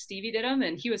 I believe Stevie did them,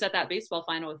 and he was at that baseball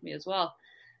final with me as well.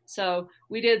 So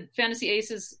we did Fantasy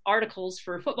Aces articles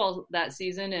for football that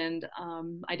season, and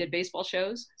I did baseball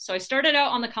shows. So I started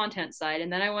out on the content side,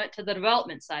 and then I went to the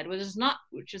development side, which is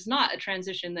not a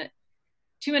transition that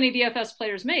too many DFS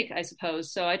players make, I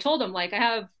suppose. So I told him, like, I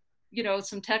have,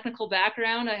 some technical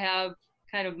background. I have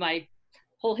kind of my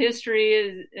whole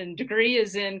history and degree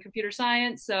is in computer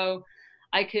science, so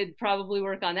I could probably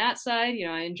work on that side.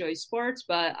 I enjoy sports,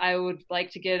 but I would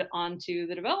like to get onto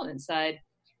the development side.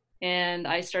 And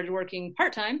I started working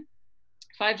part-time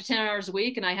 5 to 10 hours a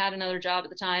week, and I had another job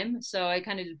at the time. So I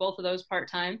kind of did both of those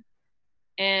part-time.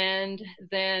 And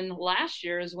then last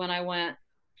year is when I went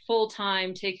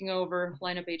full-time taking over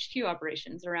LineupHQ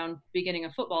operations around beginning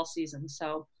of football season.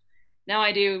 So now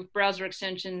I do browser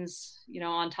extensions,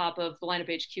 on top of the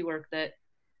LineupHQ work that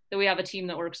we have a team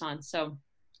that works on. So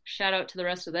shout out to the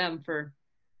rest of them for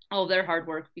all of their hard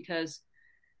work, because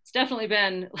it's definitely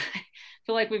been, I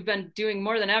feel like we've been doing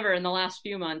more than ever in the last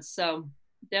few months. So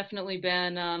definitely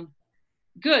been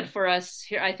good for us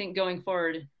here, I think, going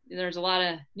forward. There's a lot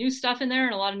of new stuff in there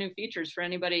and a lot of new features for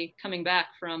anybody coming back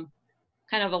from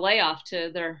kind of a layoff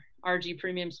to their RG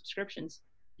premium subscriptions.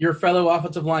 Your fellow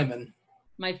offensive lineman.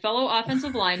 My fellow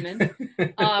offensive lineman.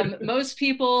 Most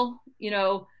people,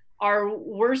 are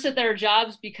worse at their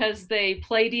jobs because they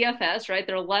play DFS, right?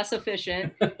 They're less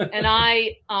efficient. And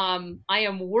I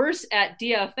am worse at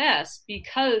DFS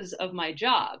because of my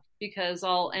job, because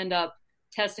I'll end up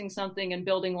testing something and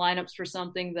building lineups for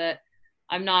something that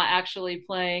I'm not actually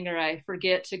playing, or I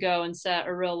forget to go and set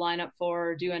a real lineup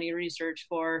for, or do any research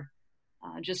for,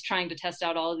 just trying to test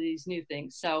out all of these new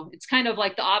things. So it's kind of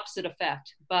like the opposite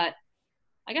effect, but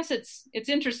I guess it's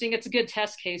interesting. It's a good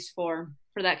test case for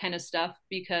that kind of stuff,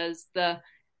 because the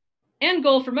end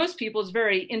goal for most people is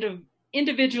very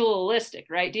individualistic,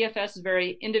 right? DFS is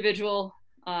very individual,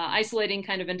 isolating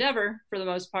kind of endeavor for the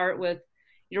most part, with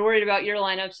you're worried about your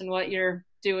lineups and what you're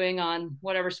doing on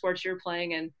whatever sports you're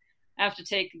playing, and have to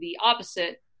take the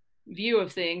opposite view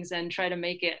of things and try to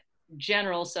make it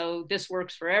general. So this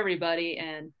works for everybody,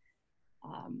 and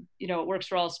it works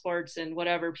for all sports and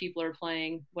whatever people are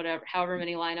playing, however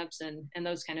many lineups and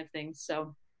those kind of things.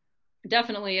 So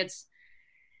definitely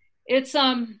it's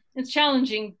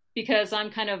challenging, because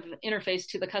I'm kind of interfaced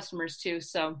to the customers too.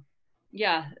 So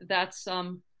yeah, that's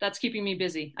keeping me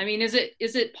busy. I mean, is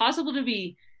it possible to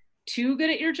be too good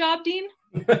at your job, Dean?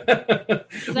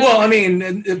 Well, I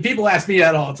mean, people ask me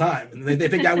that all the time, and they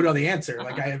think I would know the answer.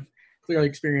 Like, I have clearly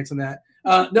experience in that.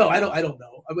 No, I don't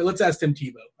know. I mean, let's ask Tim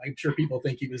Tebow. I'm sure people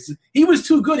think he was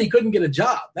too good. He couldn't get a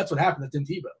job. That's what happened to Tim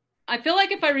Tebow. I feel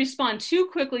like if I respond too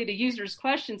quickly to users'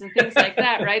 questions and things like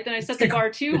that, right, then I set the bar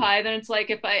too high. Then it's like,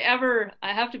 if I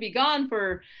have to be gone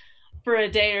for a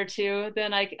day or two,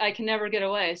 then I can never get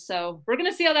away. So we're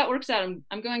gonna see how that works out.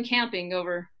 I'm going camping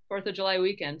over 4th of July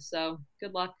weekend. So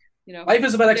good luck. Life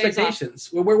is about expectations.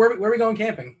 Where are we going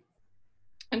camping?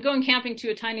 I'm going camping to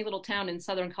a tiny little town in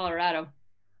southern Colorado.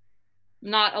 I'm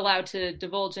not allowed to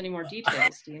divulge any more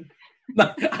details, Dean.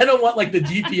 I don't want like the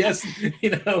GPS,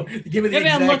 give me the exact numbers.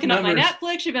 You've been looking up my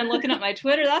Netflix. You've been looking up my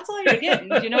Twitter. That's all you're getting.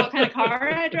 Do you know what kind of car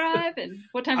I drive and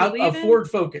what time we're leaving? A Ford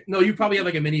Focus. No, you probably have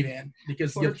like a minivan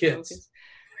because you have kids. Focus.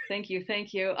 Thank you.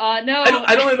 No,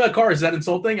 I don't have a car. Is that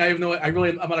insulting? I'm not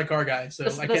a car guy. So I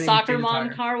can't the soccer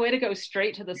mom car. Way to go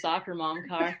straight to the soccer mom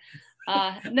car.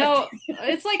 No,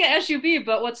 it's like an SUV,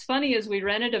 but what's funny is we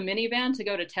rented a minivan to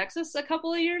go to Texas a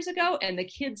couple of years ago, and the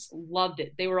kids loved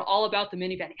it. They were all about the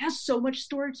minivan. It has so much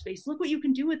storage space. Look what you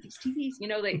can do with these TVs.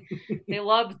 They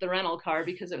loved the rental car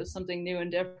because it was something new and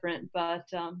different. But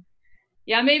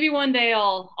yeah, maybe one day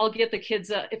I'll get the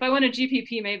kids. If I win a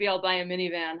GPP, maybe I'll buy a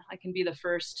minivan. I can be the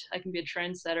first. I can be a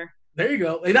trendsetter. There you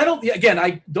go. And I don't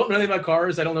know anything about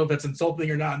cars. I don't know if that's insulting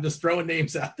or not. I'm just throwing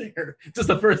names out there. Just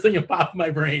the first thing that popped in my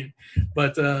brain.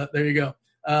 But there you go.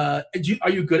 Are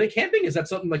you good at camping? Is that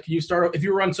something like, can you start, if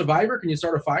you were on Survivor, can you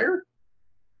start a fire?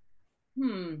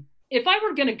 If I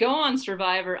were going to go on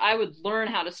Survivor, I would learn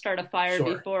how to start a fire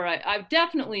before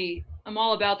I'm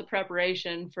all about the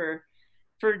preparation for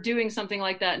doing something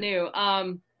like that new.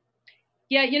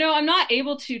 Yeah, I'm not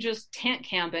able to just tent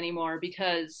camp anymore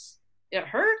because it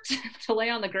hurts to lay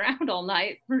on the ground all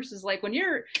night, versus like when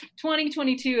you're 20,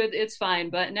 22, it's fine.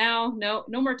 But now, no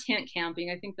more tent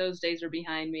camping. I think those days are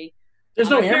behind me. There's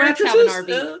no air mattresses? Have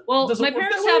an RV. Well, my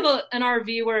parents have an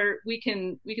RV where we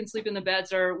can sleep in the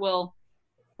beds, or we'll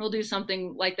do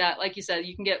something like that. Like you said,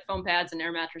 you can get foam pads and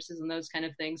air mattresses and those kind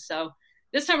of things. So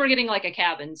this time we're getting like a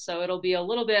cabin. So it'll be a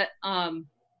little bit,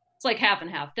 it's like half and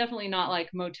half. Definitely not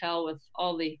like motel with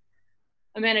all the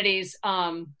amenities.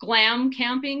 Glam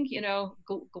camping,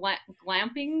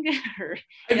 glamping.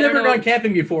 I've never gone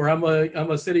camping before. I'm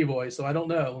a city boy, so I don't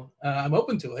know. I'm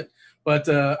open to it, but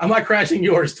I'm not crashing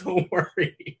yours. Don't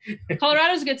worry.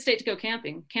 Colorado's a good state to go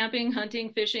camping,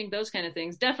 hunting, fishing, those kind of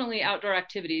things. Definitely outdoor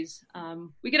activities.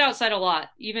 We get outside a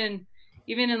lot, even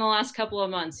in the last couple of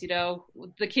months.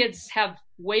 The kids have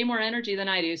way more energy than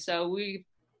I do, so we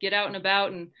get out and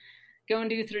about and go and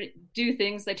do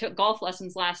things. They took golf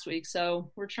lessons last week,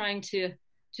 so we're trying to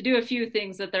do a few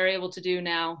things that they're able to do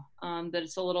now, that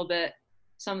it's a little bit,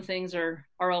 some things are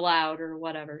allowed or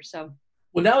whatever. So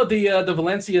Well, now that the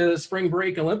Valencia Spring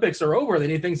Break Olympics are over, they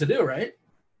need things to do, right?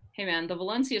 Hey man, the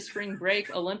Valencia Spring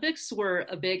Break Olympics were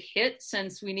a big hit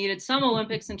since we needed some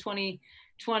Olympics in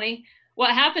 2020.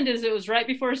 What happened is it was right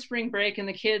before spring break, and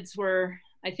the kids were,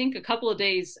 I think, a couple of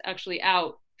days actually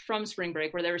out from spring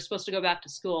break where they were supposed to go back to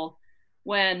school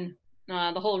when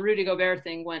the whole Rudy Gobert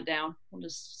thing went down. We'll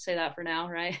just say that for now,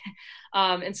 right?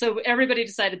 And so everybody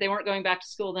decided they weren't going back to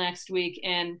school the next week.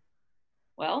 And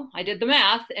well, I did the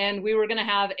math, and we were going to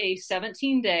have a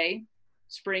 17-day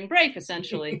spring break,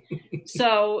 essentially.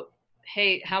 So,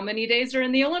 hey, how many days are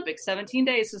in the Olympics? 17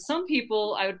 days. So some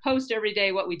people, I would post every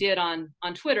day what we did on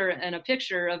Twitter and a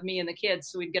picture of me and the kids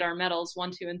so we'd get our medals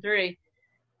 1, 2, and 3,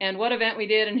 and what event we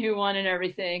did and who won and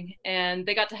everything. And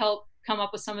they got to help come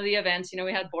up with some of the events. You know,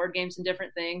 we had board games and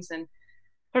different things. And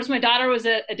of course, my daughter was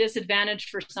at a disadvantage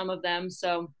for some of them.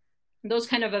 So those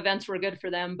kind of events were good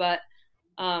for them. But,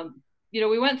 you know,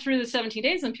 we went through the 17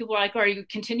 days and people were like, are you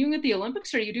continuing with the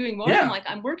Olympics? Or are you doing more? Yeah. I'm like,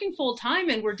 I'm working full time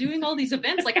and we're doing all these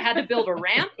events. Like I had to build a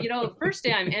ramp. You know, the first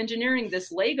day I'm engineering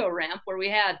this Lego ramp where we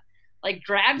had like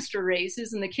dragster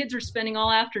races and the kids are spending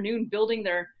all afternoon building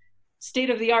their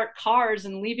state-of-the-art cars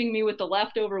and leaving me with the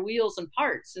leftover wheels and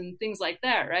parts and things like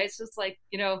that, right? So it's like,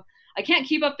 you know, I can't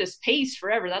keep up this pace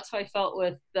forever. That's how I felt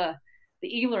with the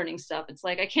e-learning stuff. It's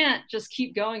like I can't just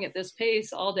keep going at this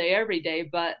pace all day, every day.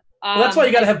 But well, that's why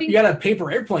you gotta have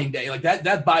paper airplane day. Like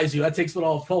that buys you. That takes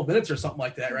all 12 minutes or something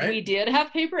like that, right? We did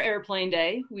have paper airplane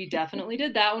day. We definitely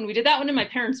did that one. We did that one in my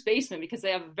parents' basement because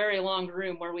they have a very long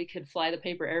room where we could fly the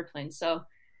paper airplane. So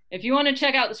if you want to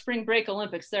check out the Spring Break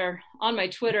Olympics, they're on my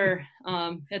Twitter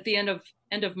at the end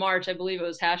of March. I believe it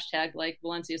was hashtag like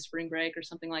Valencia Spring Break or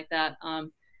something like that.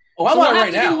 I'm on it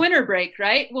right now. Do winter break,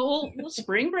 right? Well, we'll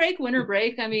spring break, winter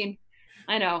break. I mean,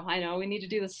 I know. We need to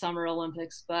do the Summer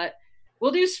Olympics, but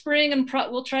we'll do spring and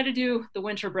we'll try to do the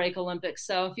winter break Olympics.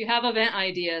 So if you have event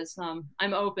ideas,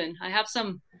 I'm open. I have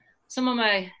some of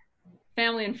my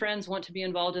family and friends want to be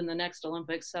involved in the next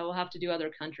Olympics, so we'll have to do other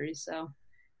countries. So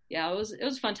yeah, it was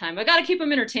a fun time. I got to keep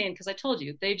them entertained because I told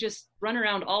you they just run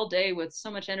around all day with so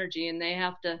much energy, and they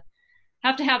have to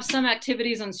have some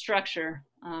activities and structure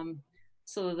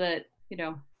so that you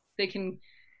know they can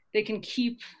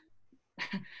keep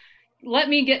let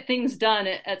me get things done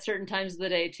at certain times of the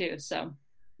day too. So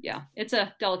yeah, it's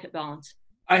a delicate balance.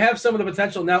 I have some of the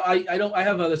potential now. I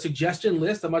have a suggestion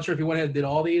list. I'm not sure if you went ahead and did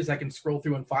all these. I can scroll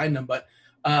through and find them, but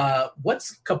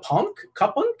what's Kapunk?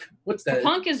 What's that?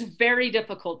 Kapunk is very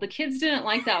difficult. The kids didn't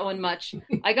like that one much.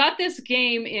 I got this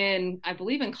game I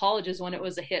believe in colleges when it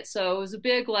was a hit. So it was a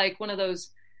big, like one of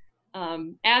those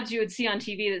ads you would see on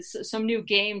TV that's some new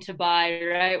game to buy,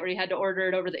 right? Where you had to order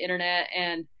it over the internet,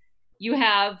 and you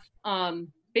have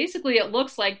basically it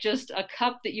looks like just a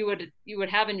cup that you would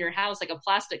have in your house, like a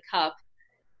plastic cup.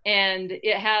 And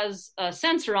it has a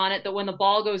sensor on it that when the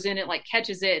ball goes in, it like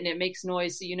catches it and it makes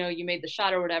noise. So, you know, you made the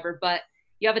shot or whatever, but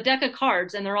you have a deck of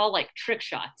cards and they're all like trick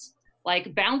shots,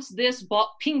 like bounce this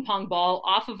ping pong ball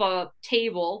off of a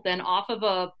table, then off of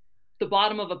the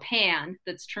bottom of a pan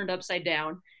that's turned upside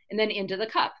down and then into the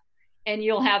cup. And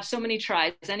you'll have so many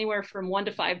tries, anywhere from 1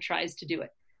 to 5 tries to do it.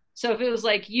 So if it was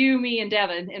like you, me, and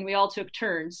Devin, and we all took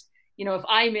turns, you know, if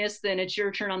I miss, then it's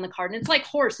your turn on the card. And it's like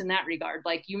horse in that regard.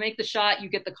 Like you make the shot, you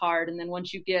get the card. And then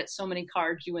once you get so many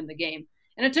cards, you win the game.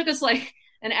 And it took us like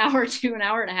an hour to an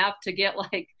hour and a half to get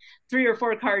like 3 or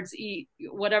 4 cards each,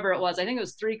 whatever it was. I think it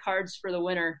was 3 cards for the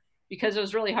winner because it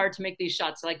was really hard to make these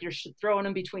shots. Like you're throwing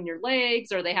them between your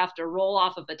legs or they have to roll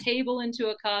off of a table into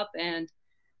a cup. And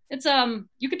it's,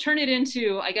 you could turn it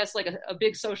into, I guess, like a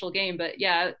big social game. But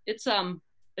yeah, it's a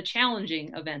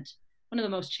challenging event. One of the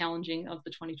most challenging of the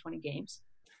 2020 games.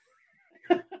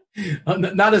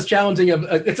 Not as challenging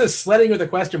it's a sledding with a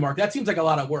question mark. That seems like a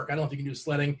lot of work. I don't know if you can do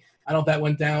sledding. I don't know if that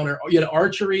went down. Or you had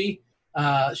archery,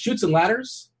 chutes and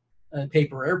ladders,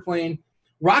 paper airplane,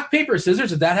 rock, paper, scissors.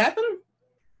 Did that happen?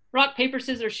 Rock, paper,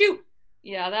 scissors, shoot.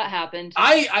 Yeah, that happened.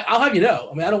 I'll have you know.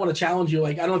 I mean, I don't want to challenge you.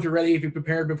 Like, I don't know if you're ready, if you're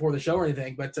prepared before the show or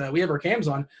anything, but we have our cams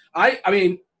on. I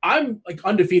mean, I'm like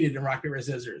undefeated in rock, paper,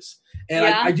 scissors. And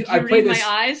yeah? I play this. My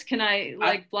eyes? Can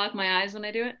I block my eyes when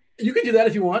I do it? You can do that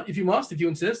if you want, if you must, if you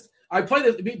insist. I play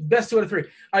the best 2 out of 3.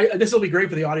 This will be great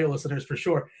for the audio listeners for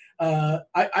sure.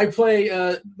 I play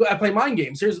mind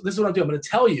games. This is what I'm doing. I'm going to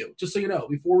tell you, just so you know,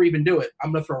 before we even do it,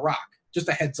 I'm going to throw a rock. Just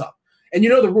a heads up. And you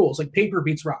know the rules, like paper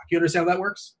beats rock. You understand how that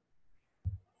works?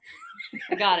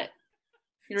 I got it.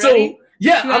 You ready? So,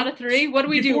 yeah. 2 out of 3. What do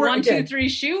we do? 1, 2, 3,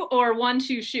 shoot, or 1,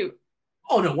 2, shoot?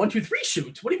 Oh no, 1, 2, 3,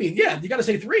 shoot. What do you mean? Yeah, you got to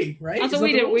say 3, right? That's what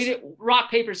we did. We did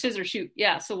rock, paper, scissors, shoot.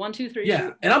 Yeah, so 1, 2, 3, yeah.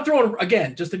 shoot. And I'm throwing,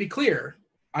 again, just to be clear,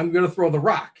 I'm going to throw the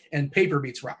rock, and paper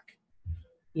beats rock.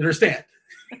 You understand?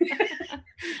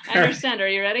 I understand. Are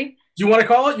you ready? Do you want to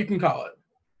call it? You can call it.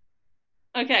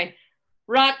 Okay.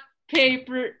 Rock,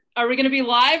 paper. Are we going to be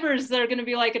live, or is there going to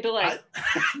be like a delay?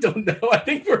 I don't know. I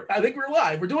think we're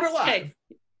live. We're doing it live. Okay.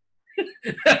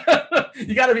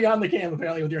 You got to be on the cam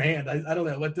apparently with your hand. I don't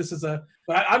know what this is.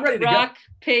 But I'm ready to go. Rock,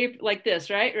 paper, like this,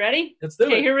 right? Ready? Let's do it.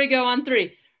 Okay, here we go on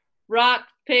 3. Rock,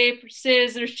 paper,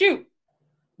 scissors, shoot.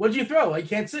 What did you throw? I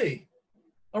can't see.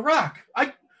 A rock.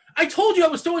 I told you I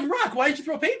was throwing rock. Why did you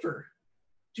throw paper?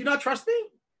 Do you not trust me?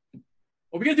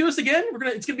 Are we gonna do this again?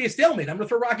 It's gonna be a stalemate. I'm gonna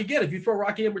throw rock again. If you throw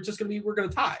rock again, we're gonna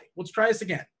tie. Let's try this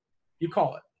again. You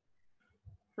call it.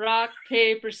 Rock,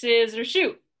 paper, scissors,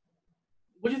 shoot.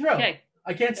 What'd you throw? Okay.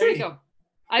 I can't see. There you go.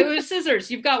 I was scissors.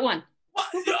 You've got one. What?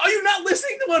 Are you not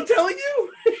listening to what I'm telling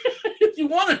you? If you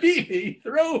want to beat me,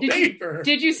 throw paper.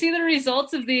 Did you see the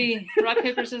results of the rock,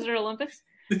 paper, scissors Olympics?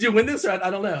 Did you win this? Or I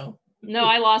don't know. No,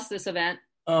 I lost this event.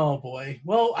 Oh boy.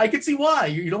 Well, I can see why.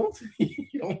 You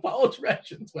don't follow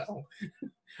directions well.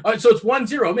 All right, so it's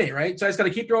 1-0 me, right? So I just got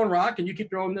to keep throwing rock, and you keep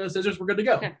throwing the scissors. We're good to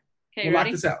go. Okay, we'll lock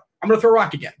this out. I'm going to throw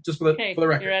rock again, just for the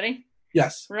record. You ready?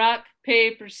 Yes. Rock,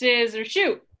 paper, scissors,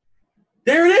 shoot.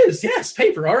 There it is. Yes,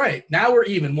 paper. All right. Now we're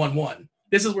even 1-1.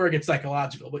 This is where it gets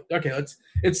psychological. But okay,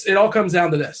 it all comes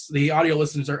down to this. The audio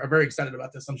listeners are very excited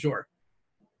about this, I'm sure.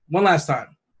 One last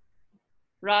time.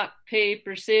 Rock,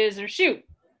 paper, scissors, shoot.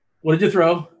 What did you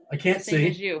throw? I can't see.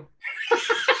 Same as you.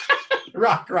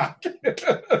 Rock.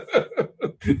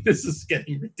 This is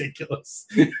getting ridiculous.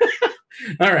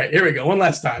 All right, here we go. One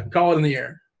last time. Call it in the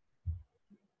air.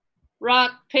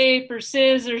 Rock, paper,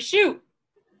 scissors, shoot.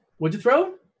 What'd you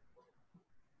throw?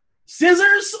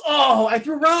 Scissors? Oh, I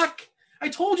threw rock. I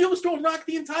told you I was throwing rock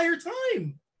the entire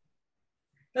time.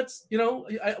 That's,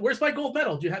 where's my gold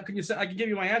medal? I can give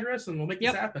you my address and we'll make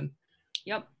this happen.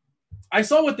 Yep. I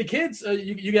saw with the kids,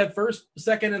 you get first,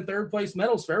 second, and third place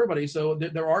medals for everybody. So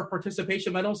there are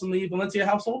participation medals in the Valencia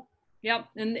household. Yep.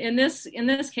 In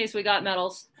this case, we got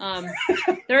medals.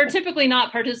 There are typically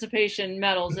not participation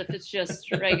medals if it's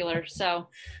just regular. So,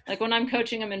 like when I'm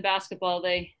coaching them in basketball,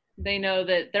 they know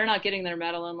that they're not getting their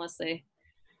medal unless they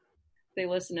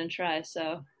listen and try.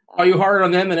 So, are you hard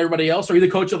on them and everybody else? Are you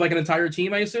the coach of like an entire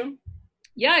team, I assume?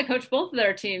 Yeah, I coached both of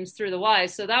their teams through the Y.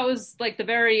 So that was like the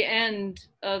very end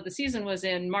of the season was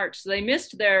in March. So they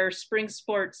missed their spring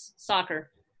sports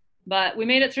soccer, but we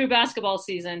made it through basketball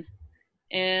season.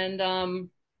 And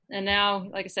now,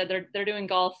 like I said, they're doing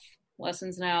golf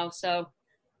lessons now. So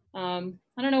I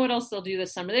don't know what else they'll do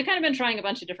this summer. They've kind of been trying a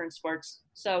bunch of different sports.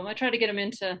 So I try to get them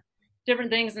into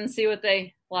different things and see what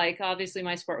they like. Obviously,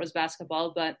 my sport was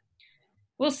basketball, but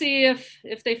we'll see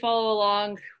if they follow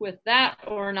along with that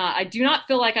or not. I do not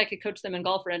feel like I could coach them in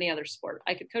golf or any other sport.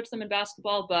 I could coach them in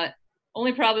basketball, but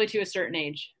only probably to a certain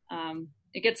age.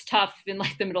 It gets tough in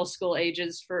like the middle school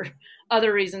ages for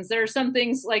other reasons. There are some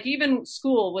things like even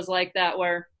school was like that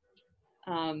where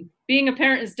being a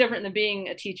parent is different than being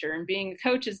a teacher, and being a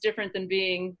coach is different than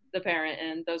being the parent,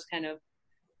 and those kind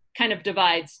of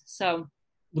divides. So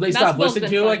will they stop listening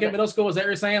to you like in middle school? Is that what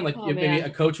you're saying? Like maybe a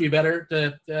coach would be better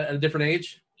at a different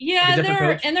age? Yeah,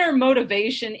 there are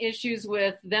motivation issues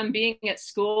with them being at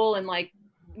school, and like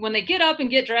when they get up and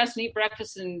get dressed and eat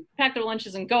breakfast and pack their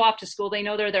lunches and go off to school, they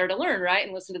know they're there to learn, right?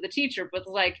 And listen to the teacher. But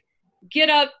like, get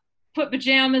up, put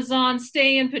pajamas on,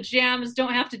 stay in pajamas,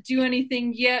 don't have to do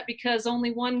anything yet because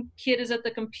only one kid is at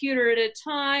the computer at a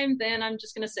time, then I'm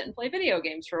just going to sit and play video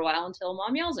games for a while until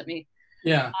mom yells at me.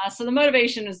 Yeah. So the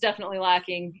motivation is definitely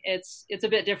lacking. It's a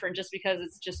bit different just because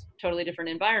it's just totally different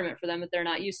environment for them that they're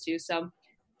not used to. So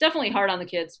definitely hard on the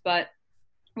kids, but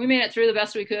we made it through the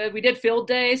best we could. We did field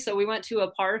day. So we went to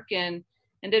a park and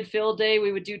did field day.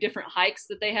 We would do different hikes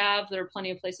that they have. There are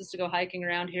plenty of places to go hiking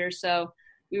around here. So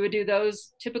we would do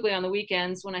those typically on the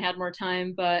weekends when I had more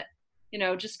time, but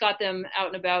just got them out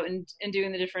and about and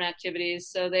doing the different activities.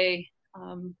 So they,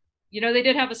 they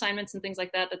did have assignments and things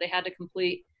like that they had to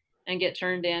complete and get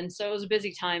turned in. So it was a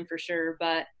busy time for sure,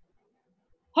 but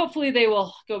hopefully they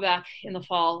will go back in the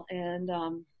fall. And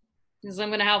because I'm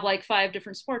going to have like 5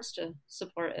 different sports to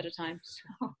support at a time.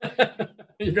 So.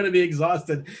 You're going to be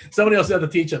exhausted. Somebody else has to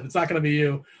teach them. It's not going to be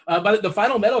you. But the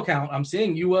final medal count, I'm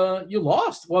seeing you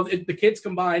lost. Well, the kids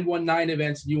combined won 9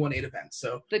 events and you won 8 events.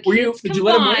 So the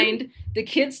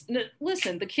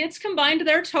kids combined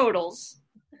their totals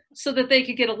so that they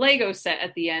could get a Lego set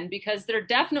at the end, because they're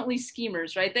definitely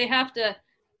schemers, right? They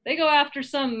go after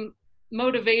some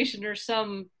motivation or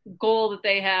some goal that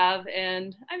they have.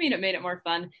 And I mean, it made it more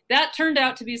fun. That turned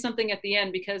out to be something at the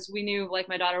end because we knew like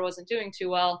my daughter wasn't doing too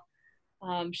well.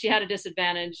 She had a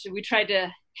disadvantage. We tried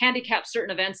to handicap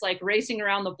certain events like racing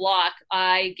around the block.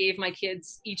 I gave my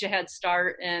kids each a head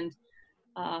start, and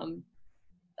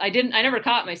I never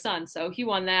caught my son, so he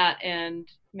won that. And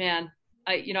man,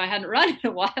 I hadn't run in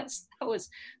a while. So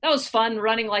that was fun,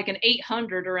 running like an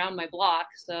 800 around my block.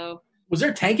 So was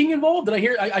there tanking involved? Did I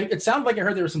hear? It sounded like I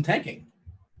heard there was some tanking.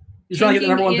 You're trying to get the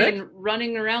number one pick?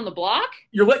 Running around the block?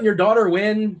 You're letting your daughter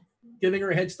win, giving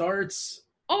her head starts.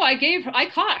 Oh, I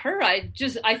caught her. I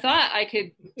thought I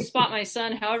could spot my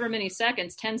son however many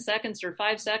seconds, 10 seconds or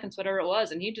 5 seconds, whatever it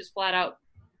was. And he just flat out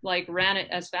like ran it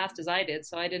as fast as I did.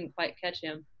 So I didn't quite catch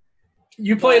him.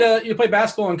 You played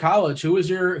basketball in college. Who was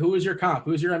your comp?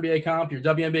 Who's your NBA comp? Your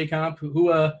WNBA comp?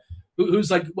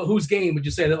 Whose game would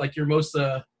you say that like you're most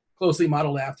closely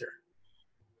modeled after?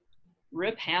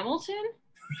 Rip Hamilton?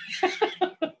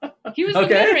 He was the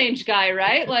mid-range guy,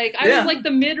 right? Like I was like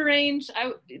the mid-range.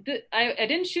 I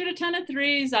didn't shoot a ton of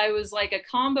threes. I was like a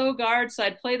combo guard, so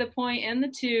I'd play the point and the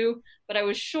two, but I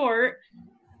was short.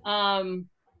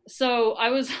 So I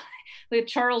was like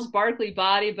Charles Barkley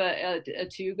body, but a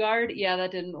two guard. Yeah,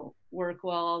 that didn't work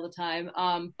well all the time.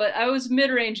 But I was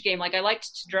mid-range game. Like I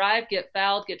liked to drive, get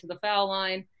fouled, get to the foul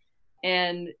line,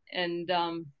 and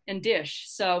dish.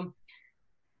 So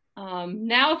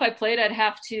now if I played, I'd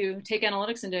have to take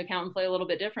analytics into account and play a little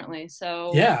bit differently.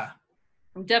 So yeah,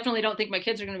 I definitely don't think my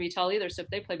kids are going to be tall either. So if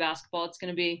they play basketball, it's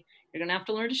going to be, you're going to have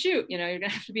to learn to shoot. You're going to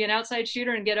have to be an outside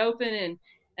shooter and get open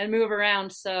and move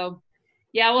around. So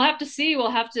yeah, we'll have to see.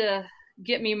 We'll have to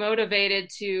get me motivated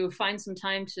to find some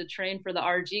time to train for the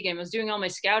RG game. I was doing all my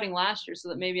scouting last year so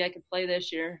that maybe I could play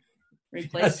this year,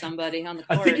 replace somebody on the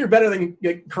court. I think you're better than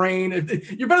Crane.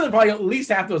 You're better than probably at least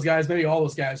half those guys, maybe all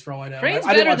those guys for all I know. Crane's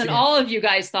better than all of you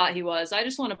guys thought he was. I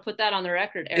just want to put that on the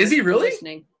record. Eric, is he really?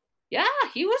 Listening. Yeah,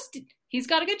 he's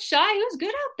got a good shot. He was good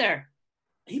out there.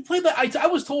 He played I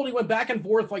was told he went back and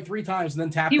forth like 3 times and then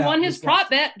tapped out. He won his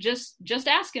prop bet. Just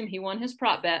ask him. He won his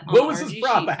prop bet. What was his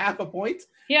prop? A half a point?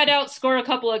 He had to outscore a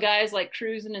couple of guys like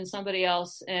Cruzen and somebody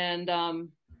else, and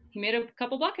he made a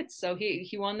couple buckets, so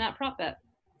he won that prop bet.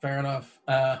 Fair enough.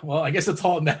 Well, I guess that's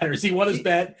all that matters. He won his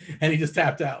bet and he just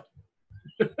tapped out.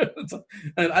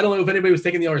 And I don't know if anybody was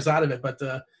taking the other side of it, but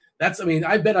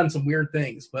I bet on some weird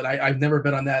things, but I've never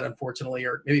bet on that, unfortunately,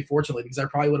 or maybe fortunately, because I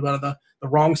probably would have been on the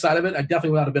wrong side of it. I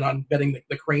definitely would not have been on betting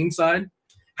the Crane side.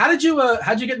 How'd you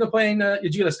get into playing?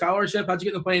 Did you get a scholarship? How'd you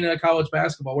get into playing college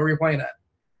basketball? Where were you playing at?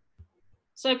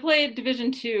 So I played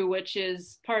Division II, which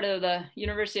is part of the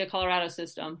University of Colorado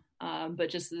system, but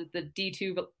just the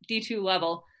D2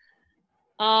 level.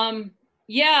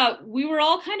 Yeah, we were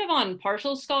all kind of on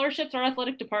partial scholarships. Our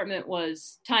athletic department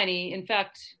was tiny. In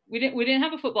fact, we didn't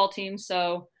have a football team,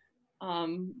 so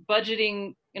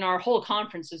budgeting in our whole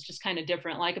conference is just kind of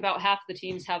different. Like about half the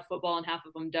teams have football and half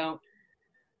of them don't.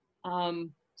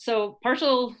 So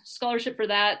partial scholarship for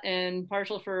that and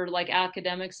partial for like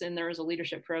academics, and there was a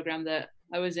leadership program that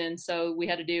I was in, so we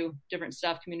had to do different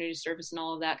stuff, community service and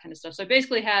all of that kind of stuff. So I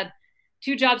basically had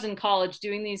 2 jobs in college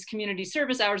doing these community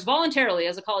service hours voluntarily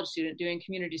as a college student, doing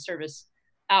community service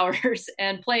hours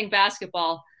and playing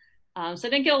basketball. So I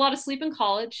didn't get a lot of sleep in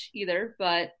college either,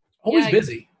 but always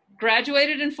busy.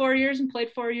 Graduated in 4 years and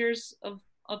played 4 years of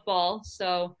ball.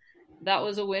 So that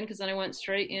was a win, because then I went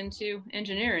straight into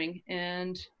engineering.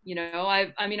 And,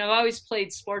 I've always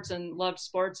played sports and loved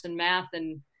sports and math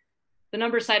and the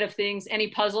number side of things, any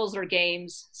puzzles or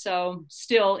games. So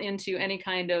still into any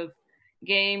kind of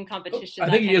game competition. I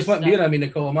think you just went mute on me,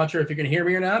 Nicole. I'm not sure if you can hear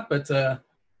me or not, but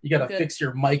you got to fix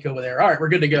your mic over there. All right, we're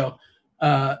good to go.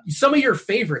 Some of your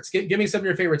favorites. Give me some of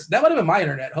your favorites. That might have been my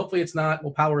internet. Hopefully it's not.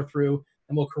 We'll power through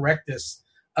and we'll correct this.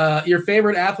 Your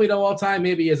favorite athlete of all time,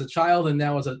 maybe as a child and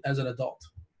now as an adult.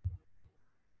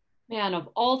 Man, of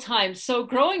all time. So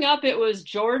growing up, it was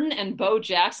Jordan and Bo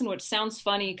Jackson, which sounds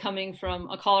funny coming from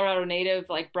a Colorado native,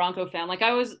 like Bronco fan. Like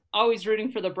I was always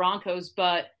rooting for the Broncos,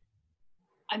 but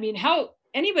I mean, how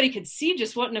anybody could see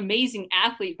just what an amazing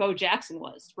athlete Bo Jackson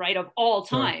was, right, of all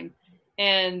time. Sure.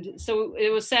 And so it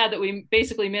was sad that we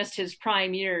basically missed his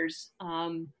prime years.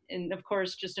 And of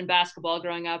course, just in basketball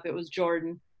growing up, it was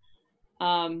Jordan.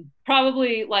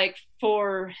 Probably like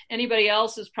for anybody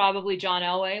else is probably John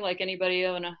Elway, like anybody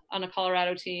on a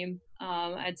Colorado team.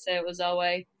 I'd say it was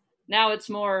Elway. Now it's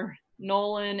more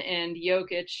Nolan and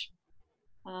Jokic.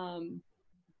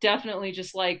 Definitely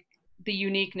just like the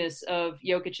uniqueness of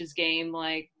Jokic's game.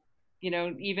 Like,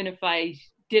 even if I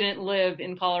didn't live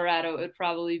in Colorado,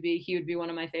 he would be one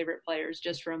of my favorite players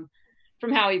just from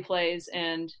how he plays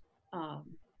and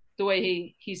the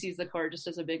way he sees the court just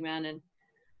as a big man. And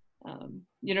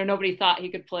nobody thought he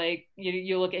could play.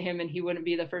 You look at him and he wouldn't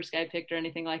be the first guy picked or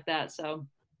anything like that. So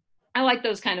I like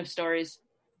those kind of stories.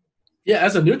 Yeah,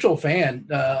 as a neutral fan,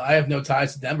 I have no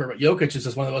ties to Denver, but Jokic is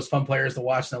just one of the most fun players to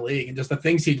watch in the league. And just the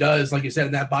things he does, like you said,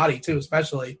 in that body too,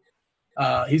 especially,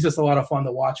 He's just a lot of fun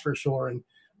to watch for sure. And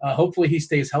hopefully he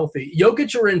stays healthy.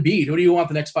 Jokic or Embiid? Who do you want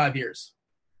the next 5 years?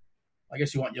 I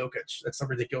guess you want Jokic. That's a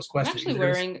ridiculous question. I'm actually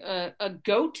wearing a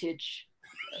Goatage,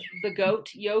 the Goat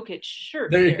Jokic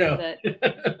shirt. There you go. That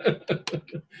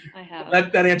I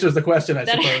have. That answers the question, I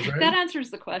suppose, right? That answers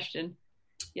the question.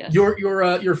 Yes.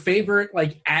 Your favorite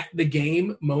like at the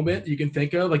game moment you can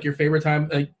think of, like your favorite time,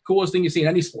 like coolest thing you see in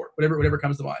any sport, whatever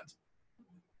comes to mind.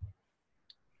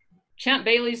 Champ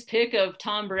Bailey's pick of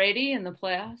Tom Brady in the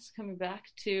playoffs, coming back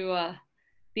to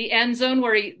the end zone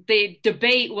where the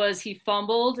debate was he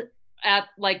fumbled at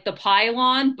like the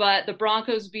pylon, but the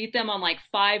Broncos beat them on like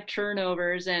 5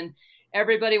 turnovers, and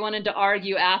everybody wanted to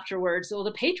argue afterwards. Well,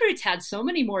 the Patriots had so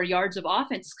many more yards of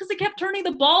offense because they kept turning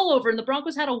the ball over, and the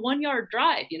Broncos had a 1-yard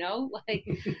drive, like,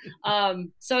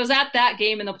 so I was at that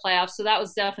game in the playoffs. So that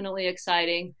was definitely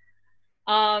exciting.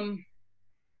 That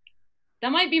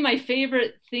might be my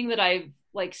favorite thing that I've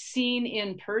like seen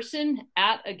in person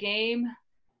at a game.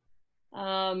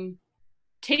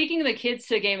 Taking the kids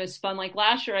to a game is fun. Like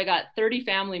last year I got 30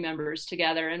 family members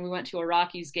together and we went to a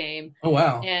Rockies game. Oh,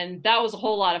 wow. And that was a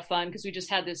whole lot of fun because we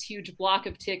just had this huge block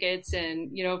of tickets.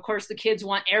 And, of course the kids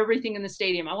want everything in the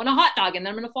stadium. I want a hot dog and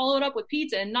then I'm going to follow it up with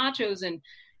pizza and nachos, and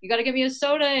you got to give me a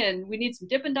soda and we need some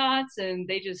Dippin' Dots, and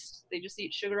they just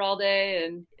eat sugar all day.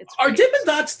 And it's Are Dippin'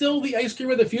 Dots still the ice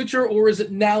cream of the future, or is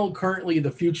it now currently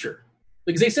the future?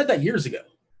 Because they said that years ago.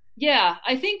 Yeah,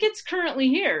 I think it's currently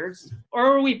here.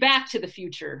 Or are we back to the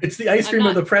future? It's the ice cream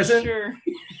of the present? Sure.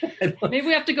 Maybe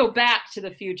we have to go back to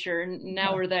the future, and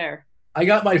now we're there. I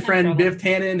got my friend Biff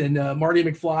Tannen and Marty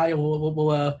McFly.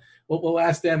 We'll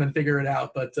ask them and figure it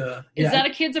out. But is that a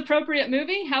kids appropriate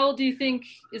movie? How old do you think?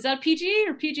 Is that PG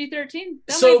or PG-13?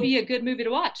 That might be a good movie to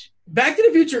watch. Back to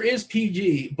the Future is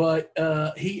PG, but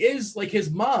he is like his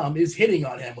mom is hitting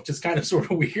on him, which is kind of sort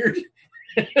of weird.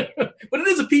 But it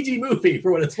is a PG movie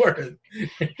for what it's worth.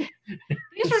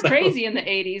 These were crazy in the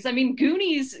 80s. I mean,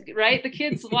 Goonies, right? The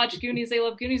kids watch Goonies, they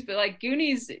love Goonies, but like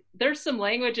Goonies, there's some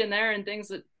language in there and things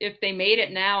that if they made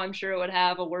it now, I'm sure it would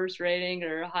have a worse rating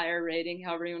or a higher rating,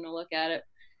 however you want to look at it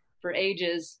for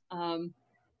ages.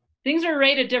 Things are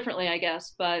rated differently, I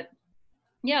guess. But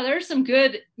yeah, there's some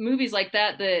good movies like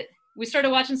that we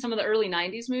started watching some of the early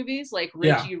 90s movies like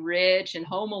Richie Rich and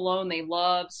Home Alone they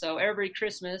love. So every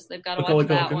Christmas they've got to watch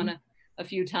that one a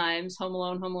few times. Home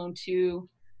Alone 2.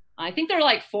 I think there are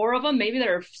like 4 of them. Maybe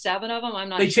there are 7 of them. I'm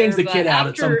not sure. They changed the kid out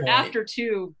at some point. After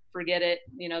 2, forget it.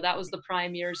 That was the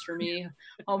prime years for me.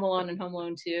 Home Alone and Home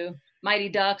Alone 2. Mighty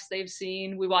Ducks they've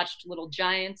seen. We watched Little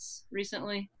Giants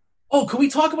recently. Oh, can we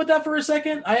talk about that for a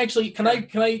second? I actually can I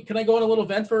go on a little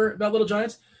vent about Little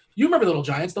Giants? You remember Little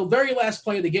Giants, the very last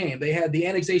play of the game, they had the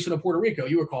annexation of Puerto Rico.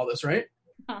 You recall this, right?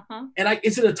 Uh-huh. And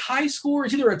is it a tie score?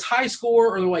 It's either a tie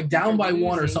score or they're like down by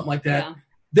 1 or something like that. Yeah.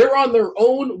 They're on their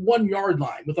own 1-yard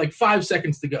line with like 5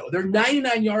 seconds to go. They're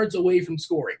 99 yards away from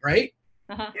scoring, right?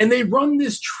 Uh-huh. And they run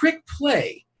this trick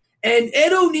play. And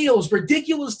Ed O'Neill's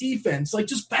ridiculous defense, like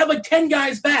just have like 10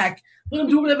 guys back, let them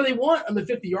do whatever they want on the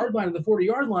 50-yard line or the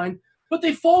 40-yard line, but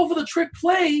they fall for the trick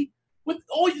play.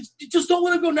 You just don't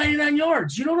let them go 99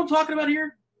 yards. You know what I'm talking about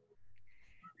here?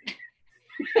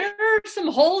 There are some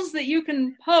holes that you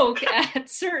can poke at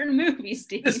certain movies,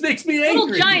 Steve. This makes me angry.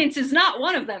 Little Giants is not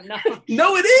one of them, no.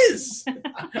 No, it is.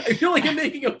 I feel like I'm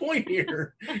making a point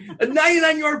here. A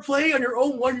 99-yard play on your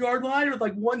own 1-yard line with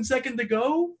like 1 second to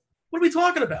go? What are we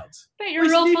talking about? But you're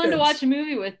real fun to watch a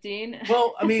movie with, Dean.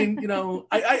 Well, I mean,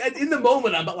 I in the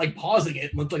moment I'm not like pausing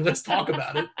it and like let's talk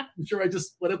about it. I'm sure I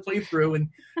just let it play through and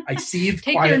I seethe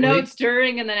Take quietly. your notes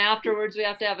during, and then afterwards we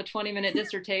have to have a 20-minute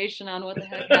dissertation on what the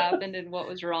heck happened and what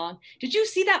was wrong. Did you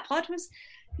see that plot twist?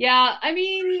 Yeah, I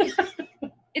mean,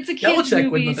 it's a kids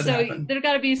movie, so there's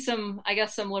got to be some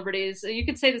liberties. You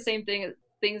could say the same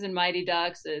things in Mighty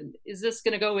Ducks, and is this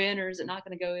going to go in or is it not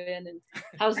going to go in, and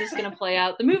how's this going to play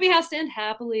out? The movie has to end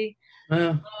happily.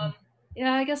 Yeah,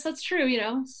 I guess that's true.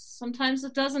 Sometimes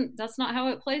it doesn't. That's not how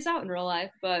it plays out in real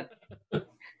life. But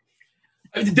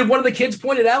did one of the kids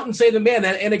point it out and say,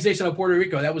 that annexation of Puerto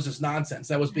Rico, that was just nonsense.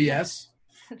 That was BS.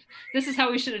 This is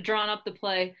how we should have drawn up the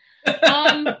play.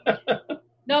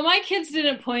 No, my kids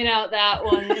didn't point out that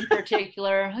one in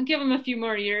particular. I'll give them a few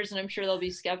more years and I'm sure they'll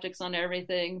be skeptics on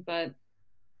everything, but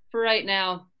for right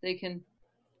now, they can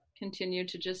continue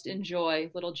to just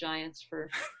enjoy Little Giants for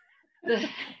the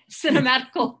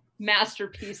cinematical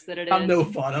masterpiece that it is. I'm no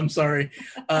fun. I'm sorry.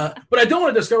 But I don't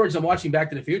want to discourage them watching Back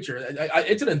to the Future.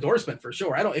 It's an endorsement for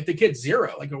sure. If the kid's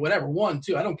 0, or whatever, 1,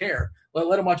 2, I don't care.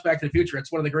 Let them watch Back to the Future.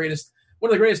 It's one of the greatest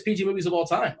PG movies of all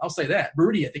time. I'll say that.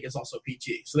 Rudy, I think, is also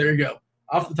PG. So there you go.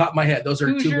 Off the top of my head, those are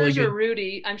Hoosiers 2 really good. Or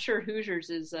Rudy. I'm sure Hoosiers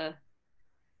is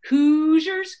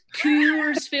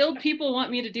Coorsfield. People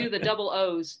want me to do the double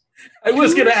O's. I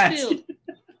was going to ask.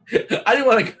 I didn't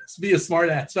want to be a smart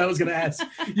ass, so I was going to ask.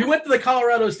 You went to the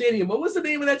Colorado Stadium. What was the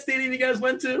name of that stadium you guys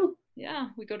went to? Yeah,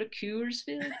 we go to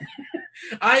Coorsfield.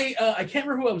 I can't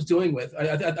remember who I was doing with.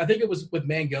 I think it was with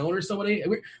Mangone or somebody.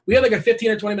 We had like a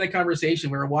 15 or 20-minute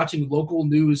conversation. We were watching local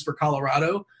news for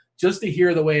Colorado just to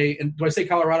hear the way. And do I say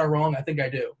Colorado wrong? I think I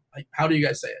do. Like, how do you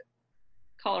guys say it?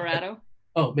 Colorado.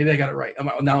 Oh, maybe I got it right.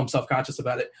 Now I'm self-conscious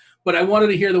about it. But I wanted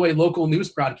to hear the way local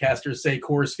news broadcasters say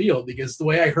Coors Field, because the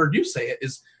way I heard you say it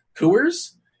is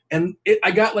Coors. And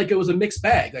I got like it was a mixed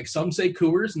bag. Like some say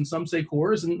Coors and some say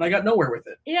Coors, and I got nowhere with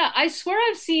it. Yeah, I swear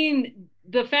I've seen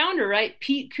the founder, right,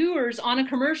 Pete Coors, on a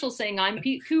commercial saying, "I'm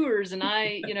Pete Coors, and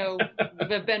I,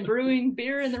 have been brewing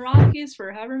beer in the Rockies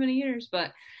for however many years."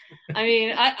 But I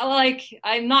mean,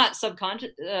 I'm not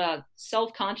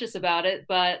self-conscious about it,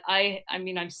 but I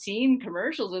mean, I've seen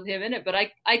commercials with him in it, but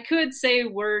I could say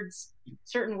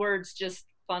certain words just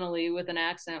funnily with an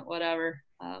accent, whatever.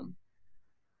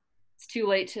 It's too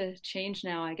late to change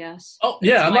now, I guess. Oh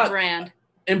yeah, I'm not brand.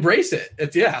 Embrace it.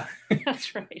 It's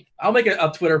That's right. I'll make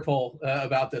a Twitter poll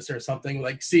about this or something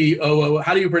like COO.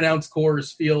 How do you pronounce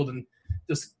Coors Field? And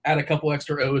just add a couple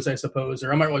extra O's, I suppose,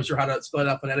 or I'm not really sure how to spell it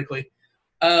out phonetically.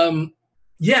 So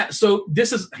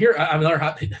this is here. I'm another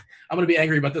hot. I'm going to be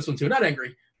angry about this one too. Not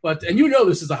angry, but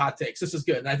this is a hot take. This is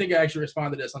good, and I think I actually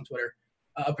responded to this on Twitter.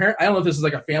 Apparently, I don't know if this is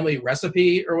like a family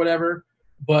recipe or whatever,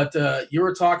 but you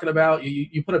were talking about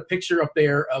you put a picture up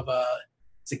there of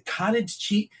it's a cottage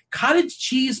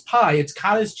cheese pie. It's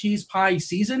cottage cheese pie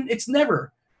season. It's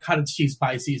never cottage cheese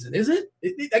pie season, is it?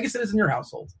 I guess it is in your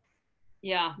household.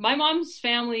 Yeah, my mom's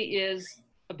family is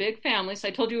a big family. So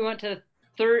I told you we went to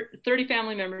 30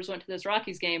 family members went to this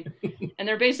Rockies game, and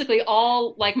they're basically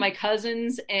all like my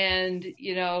cousins and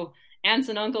aunts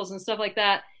and uncles and stuff like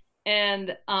that.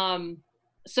 And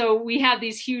so we have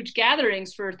these huge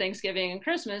gatherings for Thanksgiving and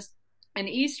Christmas and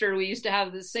Easter. We used to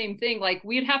have the same thing. Like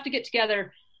we'd have to get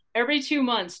together every 2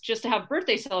 months just to have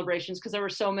birthday celebrations because there were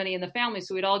so many in the family.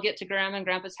 So we'd all get to Grandma and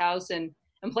Grandpa's house and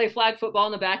play flag football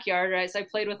in the backyard, right? So I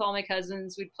played with all my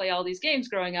cousins. We'd play all these games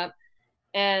growing up.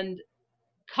 And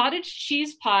cottage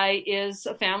cheese pie is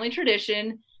a family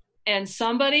tradition, and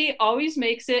somebody always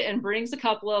makes it and brings a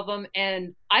couple of them.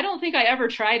 And I don't think I ever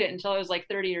tried it until I was like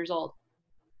 30 years old.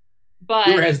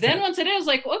 But then once it is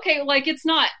like, okay, like it's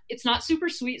not super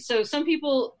sweet. So some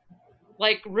people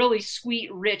like really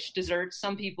sweet, rich desserts.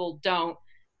 Some people don't.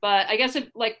 But I guess if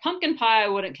like pumpkin pie, I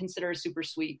wouldn't consider a super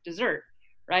sweet dessert,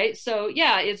 right? So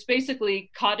yeah, it's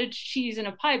basically cottage cheese in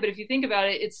a pie. But if you think about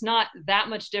it, it's not that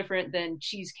much different than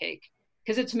cheesecake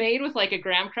because it's made with like a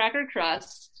graham cracker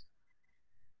crust.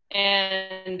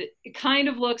 And it kind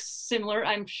of looks similar.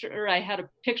 I'm sure I had a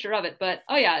picture of it, but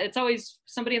oh yeah, it's always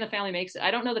somebody in the family makes it. I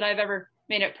don't know that I've ever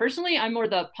made it personally. I'm more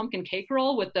the pumpkin cake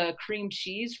roll with the cream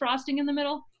cheese frosting in the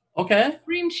middle. Okay.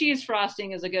 Cream cheese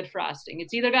frosting is a good frosting.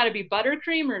 It's either got to be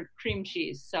buttercream or cream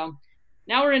cheese. So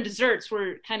now we're in desserts.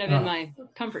 We're kind of in my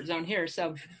comfort zone here.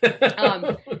 So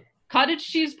cottage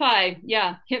cheese pie.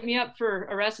 Yeah. Hit me up for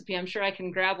a recipe. I'm sure I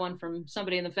can grab one from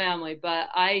somebody in the family, but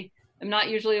I'm not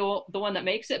usually the one that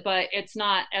makes it, but it's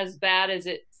not as bad as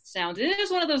it sounds. It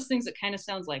is one of those things that kind of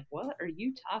sounds like, what are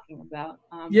you talking about?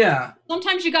 Yeah.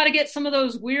 Sometimes you got to get some of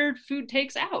those weird food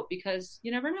takes out because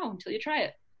you never know until you try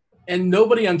it. And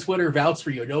nobody on Twitter vouched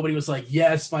for you. Nobody was like,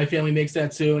 yes, my family makes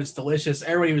that too, and it's delicious.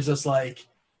 Everybody was just like,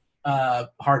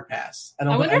 hard pass.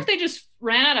 I wonder if they just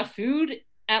ran out of food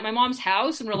at my mom's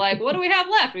house and were like, what do we have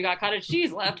left? We got cottage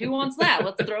cheese left. Who wants that?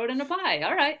 Let's throw it in a pie.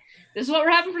 All right. This is what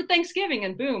we're having for Thanksgiving,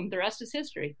 and boom, the rest is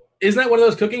history. Isn't that one of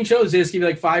those cooking shows? They just give you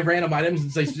like 5 random items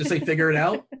and say figure it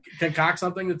out, concoct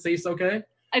something that tastes okay.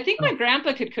 I think my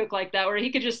grandpa could cook like that, where he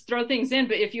could just throw things in.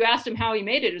 But if you asked him how he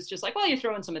made it, it's just like, well, you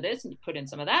throw in some of this and you put in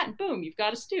some of that, and boom, you've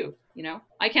got a stew.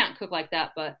 I can't cook like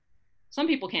that, but some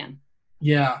people can.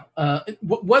 Yeah.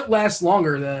 What lasts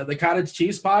longer, the cottage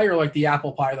cheese pie or like the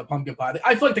apple pie or the pumpkin pie?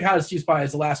 I feel like the cottage cheese pie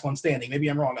is the last one standing. Maybe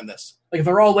I'm wrong on this. Like if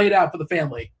they're all laid out for the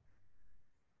family.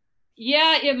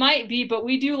 Yeah, it might be, but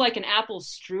we do like an apple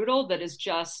strudel that is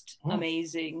just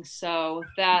amazing. So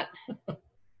that,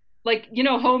 like,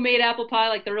 homemade apple pie,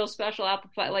 like the real special apple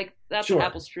pie, like that's what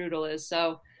apple strudel is.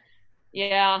 So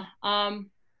yeah, that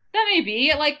may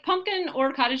be like pumpkin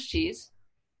or cottage cheese,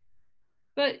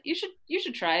 but you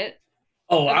should try it.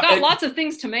 Oh, I've got lots of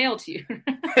things to mail to you.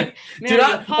 Pie.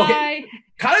 Okay.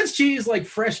 Cottage cheese, like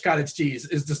fresh cottage cheese,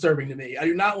 is disturbing to me. I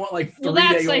do not want like 3-day-old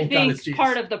cottage cheese. Well, that's, I think,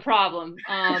 part of the problem.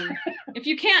 If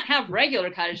you can't have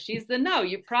regular cottage cheese, then no,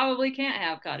 you probably can't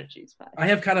have cottage cheese pie. I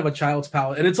have kind of a child's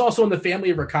palate, and it's also in the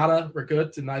family of ricotta,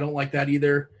 and I don't like that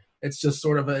either. It's just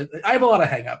sort of I have a lot of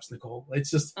hang-ups, Nicole. It's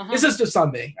just, this is just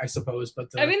on me, I suppose. But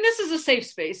I mean, this is a safe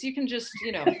space. You can just,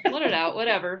 let it out,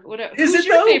 whatever. Is Who's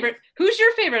your favorite? Who's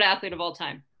your favorite athlete of all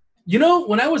time?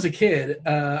 When I was a kid,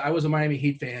 I was a Miami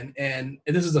Heat fan, and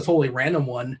this is a totally random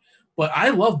one, but I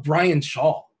love Brian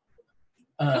Shaw.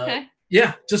 Okay.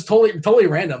 Yeah, just totally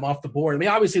random off the board. I mean,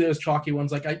 obviously there's chalky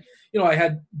ones. Like I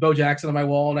had Bo Jackson on my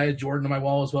wall, and I had Jordan on my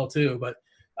wall as well too. But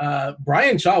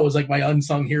Brian Shaw was like my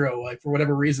unsung hero. Like for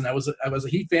whatever reason, I was a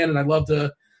Heat fan, and I love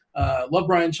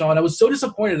Brian Shaw. And I was so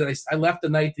disappointed that I left the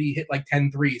night that he hit like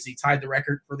 10 threes. He tied the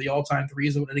record for the all-time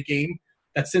threes in a game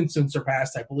that's since been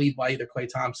surpassed, I believe, by either Klay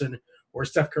Thompson or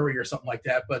Steph Curry or something like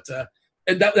that. But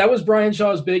and that was Brian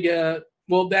Shaw's big.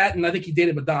 That, and I think he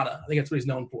dated Madonna. I think that's what he's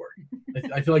known for.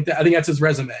 I feel like that. I think that's his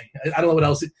resume. I don't know what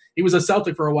else. He was a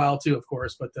Celtic for a while too, of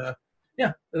course. But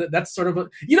that's sort of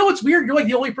what's weird. You're like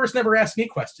the only person ever asked me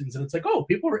questions, and it's like,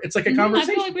 it's like a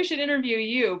conversation. I feel like we should interview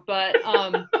you, but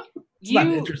it's not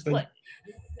interesting.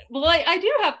 I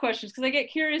do have questions because I get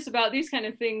curious about these kind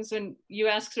of things when you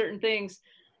ask certain things.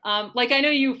 Like I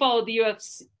know you followed the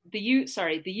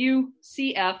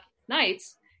UCF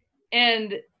Knights,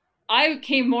 and I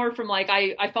came more from like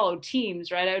I followed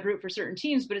teams, right? I would root for certain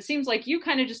teams, but it seems like you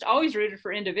kind of just always rooted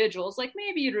for individuals. Like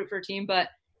maybe you'd root for a team, but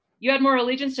you had more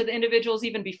allegiance to the individuals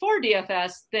even before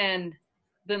DFS than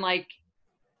like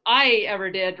I ever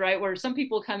did, right? Where some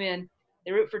people come in,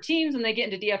 they root for teams and they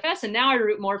get into DFS, and now I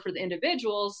root more for the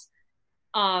individuals.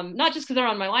 Not just because they're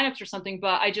on my lineups or something,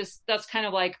 but that's kind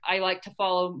of like I like to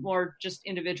follow more just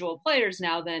individual players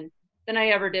now than I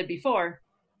ever did before.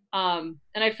 And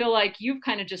I feel like you've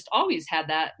kind of just always had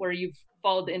that where you've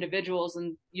followed the individuals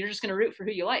and you're just going to root for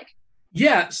who you like.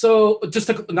 Yeah. So just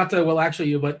but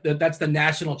that's the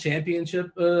national championship,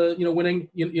 winning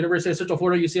University of Central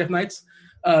Florida UCF Knights.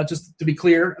 Just to be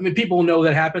clear, I mean, people know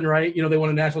that happened, right? They won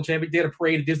a national championship. They had a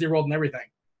parade at Disney World and everything.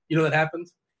 That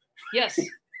happened. Yes.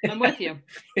 I'm with you.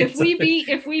 If we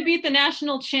beat the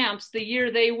national champs the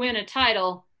year they win a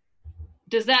title,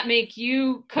 does that make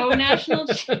you co-national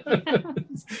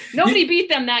champions? Nobody beat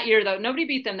them that year, though. Nobody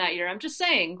beat them that year. I'm just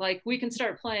saying, like, we can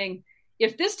start playing.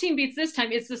 If this team beats this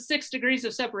time, it's the 6 degrees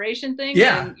of separation thing.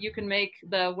 Yeah. And you can make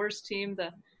the worst team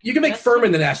You can make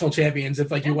Furman the national champions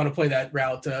if, you want to play that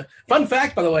route. Fun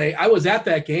fact, by the way, I was at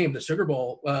that game, the Sugar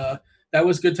Bowl. That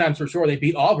was good times for sure. They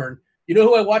beat Auburn. You know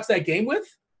who I watched that game with?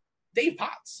 Dave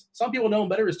Potts. Some people know him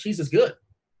better as Cheese is Good.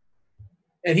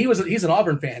 And he's an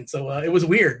Auburn fan, so it was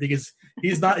weird because he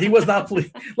was not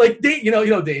pleased. Like Dave,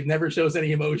 Dave never shows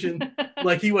any emotion.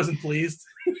 Like he wasn't pleased.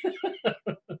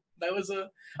 That was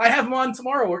I have him on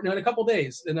tomorrow or in a couple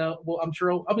days, and I'm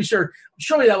sure I'll be sure.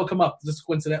 Surely that will come up just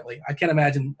coincidentally. I can't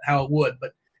imagine how it would,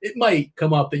 but it might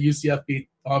come up that UCF beat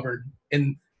Auburn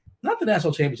in not the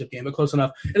national championship game, but close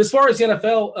enough. And as far as the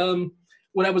NFL,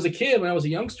 when I was a kid, when I was a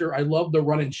youngster, I loved the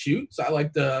run and shoot. So I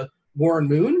liked Warren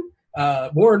Moon.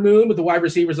 Warren Moon with the wide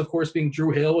receivers, of course, being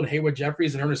Drew Hill and Haywood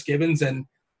Jeffries and Ernest Gibbons and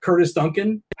Curtis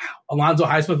Duncan. Wow. Alonzo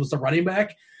Highsmith was the running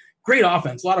back. Great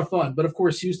offense, a lot of fun. But, of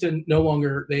course, Houston no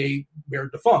longer – they're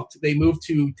defunct. They moved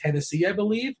to Tennessee, I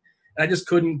believe, and I just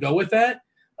couldn't go with that.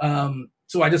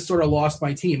 So I just sort of lost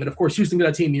my team. And, of course, Houston got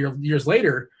a team years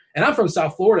later. And I'm from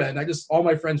South Florida, and all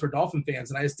my friends were Dolphin fans,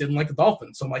 and I just didn't like the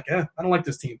Dolphins. So I'm like, I don't like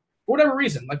this team. For whatever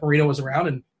reason. Like Marino was around,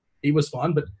 and he was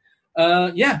fun. But,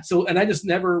 and I just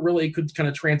never really could kind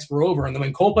of transfer over. And then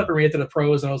when Culpepper made it to the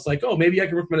pros, and I was like, maybe I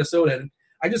can root for Minnesota. And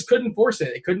I just couldn't force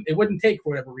it. It wouldn't take for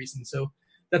whatever reason. So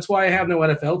that's why I have no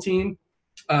NFL team.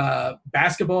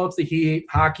 Basketball, it's the Heat.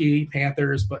 Hockey,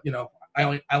 Panthers. But,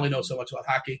 I only know so much about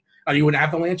hockey. Are you an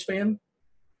Avalanche fan?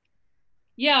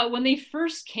 Yeah, when they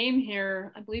first came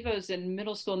here, I believe I was in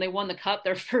middle school, and they won the cup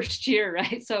their first year,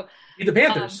 right? So the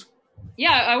Panthers.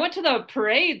 Yeah, I went to the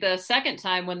parade the second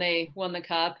time when they won the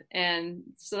cup, and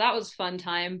so that was a fun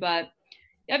time. But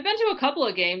I've been to a couple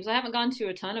of games. I haven't gone to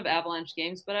a ton of Avalanche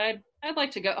games, but I'd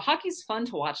like to go. Hockey's fun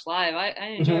to watch live.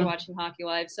 I enjoy watching hockey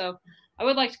live, so I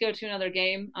would like to go to another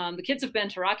game. The kids have been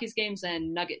to Rockies games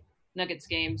and Nuggets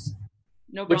games.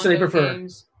 No Broncos Which do they prefer?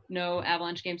 Games, no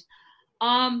Avalanche games.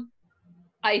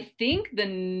 I think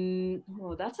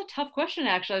that's a tough question,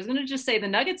 actually. I was going to just say the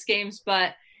Nuggets games,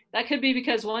 but that could be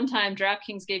because one time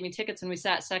DraftKings gave me tickets and we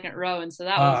sat second row, and so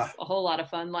that was a whole lot of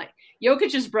fun. Like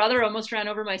Jokic's brother almost ran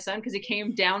over my son because he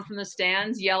came down from the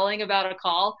stands yelling about a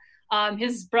call.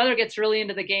 His brother gets really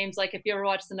into the games. Like if you ever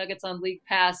watch the Nuggets on League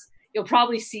Pass, you'll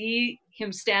probably see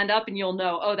him stand up and you'll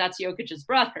know, that's Jokic's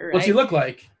brother. Right? What's he look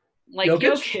like? Like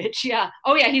Jokic, yeah.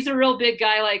 Oh yeah, he's a real big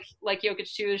guy, like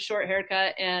Jokic too. His short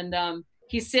haircut, and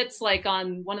he sits like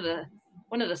on one of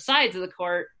the sides of the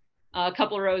court. a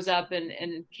couple rows up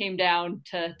and came down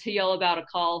to yell about a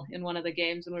call in one of the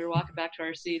games when we were walking back to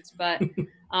our seats. But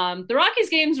the Rockies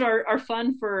games are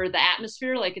fun for the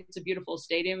atmosphere. Like, it's a beautiful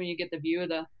stadium and you get the view of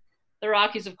the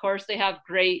Rockies. Of course,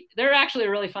 they're actually a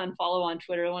really fun follow on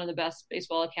Twitter, one of the best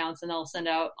baseball accounts, and they'll send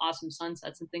out awesome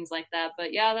sunsets and things like that.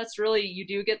 But yeah, you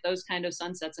do get those kind of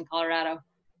sunsets in Colorado.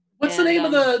 What's the name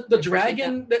of the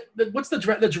dragon? What's the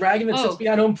dragon that sits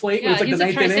behind home plate? Yeah, it's like he's the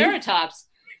a Triceratops.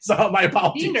 So my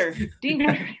apologies.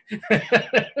 Dinger.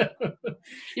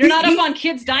 You're not up on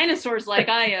kids' dinosaurs like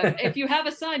I am. If you have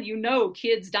a son, you know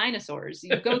kids' dinosaurs.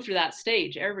 You go through that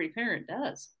stage. Every parent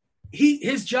does.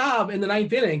 His job in the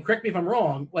ninth inning, correct me if I'm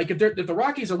wrong, like if the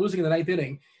Rockies are losing in the ninth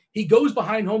inning, he goes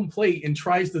behind home plate and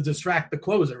tries to distract the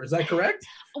closer. Is that correct?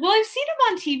 Well, I've seen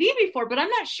him on TV before, but I'm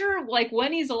not sure like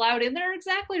when he's allowed in there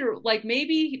exactly, or like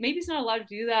maybe he's not allowed to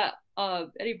do that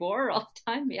anymore all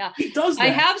the time. Yeah, he does that. I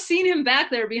have seen him back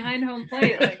there behind home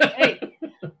plate. Like, hey.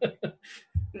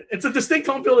 It's a distinct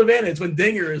home field advantage when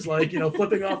Dinger is like,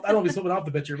 flipping off. I don't know if he's flipping off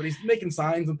the pitcher, but he's making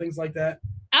signs and things like that.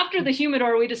 After the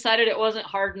humidor, we decided it wasn't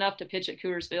hard enough to pitch at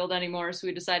Coors Field anymore, so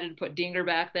we decided to put Dinger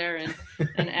back there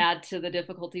and add to the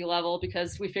difficulty level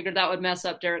because we figured that would mess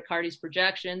up Derek Carty's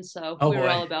projections. So we were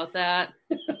all about that.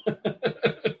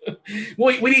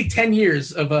 Well, we need 10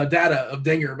 years of data of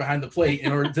Dinger behind the plate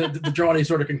in order to draw any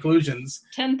sort of conclusions.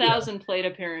 10,000 plate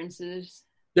appearances.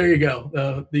 There you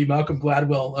go. The Malcolm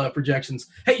Gladwell projections.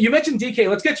 Hey, you mentioned DK.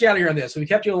 Let's get you out of here on this. We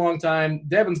kept you a long time.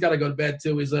 Devin's got to go to bed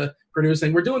too. He's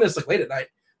producing. We're doing this like late at night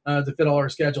to fit all our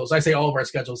schedules. I say all of our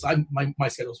schedules. My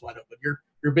schedule's wide open.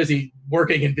 You're busy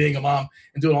working and being a mom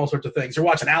and doing all sorts of things. You're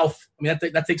watching Alf. I mean,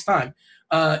 that takes time.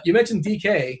 You mentioned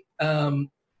DK.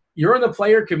 You're on the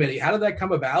player committee. How did that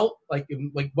come about? Like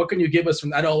what can you give us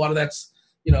from? I know a lot of that's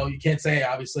you can't say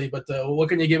obviously, but what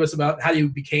can you give us about how you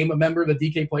became a member of the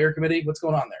DK player committee? What's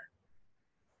going on there?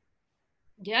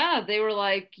 Yeah, they were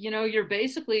like, you're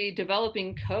basically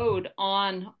developing code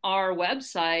on our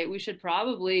website. We should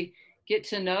probably get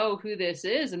to know who this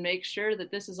is and make sure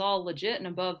that this is all legit and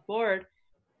above board,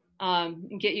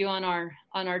 and get you on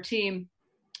our team.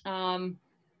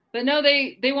 But no,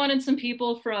 they wanted some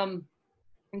people from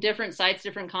different sites,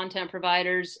 different content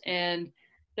providers, and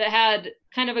that had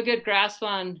kind of a good grasp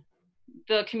on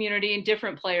the community and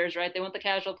different players, right? They want the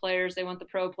casual players, they want the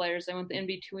pro players, they want the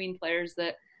in-between players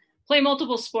that play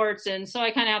multiple sports. And so I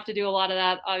kind of have to do a lot of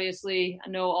that. Obviously, I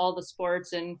know all the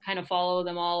sports and kind of follow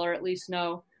them all, or at least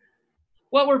know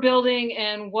what we're building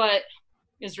and what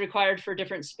is required for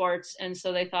different sports. And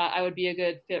so they thought I would be a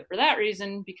good fit for that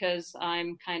reason, because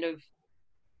I'm kind of,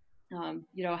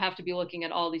 have to be looking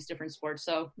at all these different sports.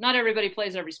 So not everybody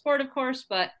plays every sport, of course,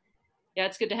 but yeah,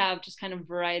 it's good to have just kind of a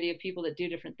variety of people that do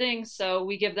different things. So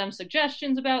we give them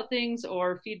suggestions about things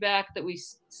or feedback that we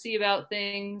see about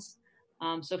things.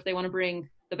 So if they want to bring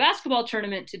the basketball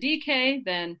tournament to DK,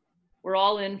 then we're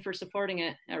all in for supporting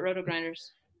it at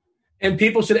Roto-Grinders. And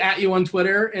people should @ you on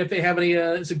Twitter if they have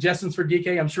any suggestions for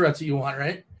DK. I'm sure that's what you want,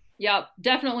 right? Yeah,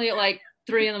 definitely at like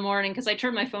 3 a.m, because I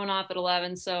turn my phone off at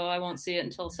 11, so I won't see it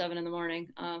until 7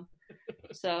 a.m.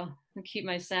 So I'll keep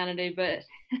my sanity. But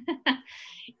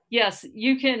yes,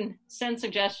 you can send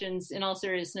suggestions in all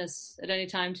seriousness at any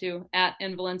time to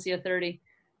 @NValencia30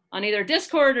 on either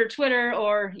Discord or Twitter,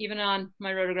 or even on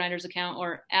my Roto-Grinders account,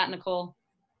 or @Nicole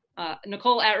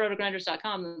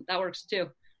 @Rotogrinders.com. That works too.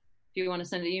 If you want to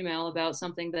send an email about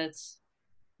something that's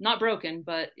not broken,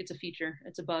 but it's a feature,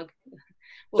 it's a bug.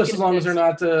 Just as long as they're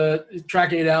not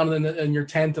tracking you down in your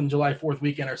 10th and July 4th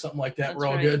weekend or something like that, That's we're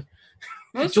all right. Good.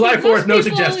 July 4th, no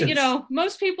people, suggestions.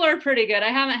 Most people are pretty good. I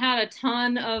haven't had a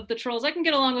ton of the trolls. I can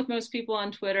get along with most people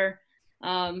on Twitter.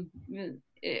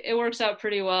 It works out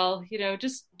pretty well.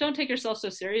 Just don't take yourself so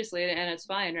seriously, and it's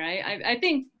fine, right? I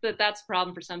think that's a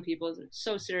problem for some people. Is it's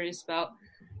so serious about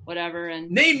whatever. And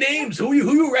name names. Who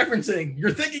you referencing?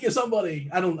 You're thinking of somebody.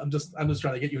 I'm just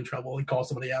trying to get you in trouble and call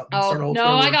somebody out. And start a whole no,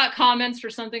 I got comments for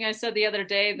something I said the other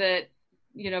day that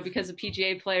because the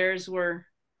PGA players were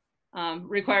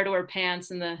required to wear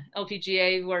pants and the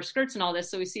LPGA wear skirts and all this.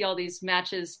 So we see all these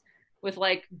matches with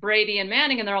like Brady and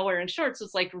Manning, and they're all wearing shorts.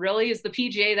 It's like, really, is the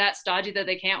PGA that stodgy that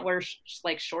they can't wear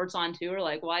like shorts on too? Or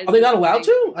like, why? Are they not allowed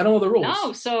to? I don't know the rules.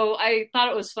 No. So I thought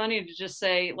it was funny to just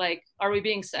say, like, are we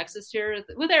being sexist here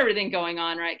with everything going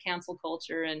on, right? Cancel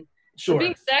culture and sure.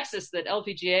 Being sexist that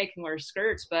LPGA can wear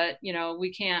skirts, but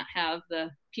we can't have the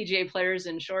PGA players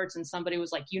in shorts. And somebody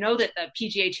was like, that the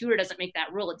PGA Tour doesn't make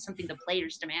that rule. It's something the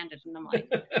players demanded. And I'm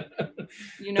like,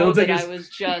 I was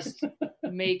just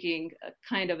making a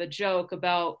kind of a joke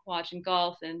about watching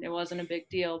golf, and it wasn't a big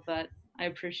deal, but I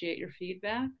appreciate your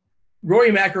feedback.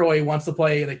 Rory McIlroy wants to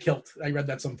play in a kilt. I read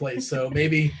that someplace. So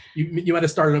maybe you might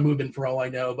have started a movement for all I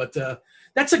know. But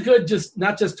that's a good, just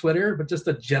not just Twitter, but just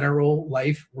a general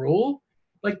life rule.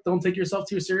 Like, don't take yourself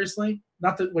too seriously.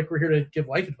 Not that like we're here to give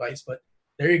life advice, but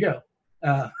there you go.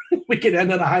 We can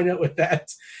end on a high note with that.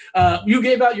 You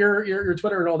gave out your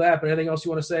Twitter and all that, but anything else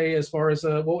you want to say as far as,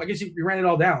 well, I guess you ran it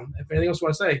all down. If anything else you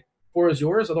want to say, floor is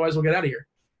yours. Otherwise, we'll get out of here.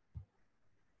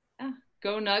 Yeah.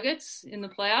 Go Nuggets in the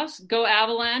playoffs. Go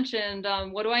Avalanche. And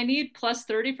what do I need? Plus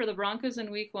 30 for the Broncos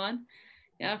in week 1.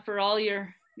 Yeah, for all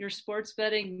your sports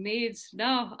betting needs.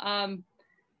 No,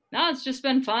 it's just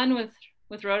been fun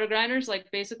with Roto-Grinders.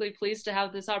 Like, basically pleased to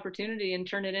have this opportunity and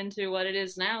turn it into what it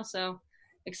is now. So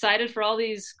excited for all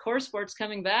these core sports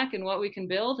coming back and what we can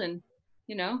build. And,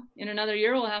 you know, in another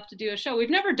year, we'll have to do a show.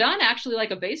 We've never done actually like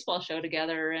a baseball show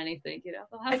together or anything, you know.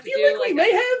 We'll have I to feel do like we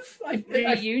may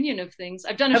have. reunion of things.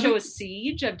 I've done a show with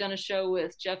Siege. I've done a show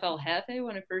with Jeff El Jefe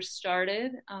when I first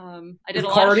started. I did a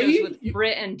lot of shows with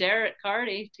Britt and Derek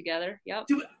Carty together. Yep.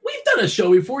 Dude, we've done a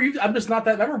show before. I'm just not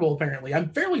that memorable, apparently. I'm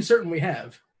fairly certain we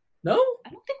have. No? I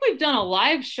don't think we've done a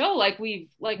live show like we've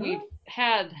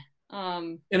had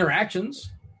interactions.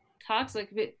 Talks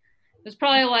like it was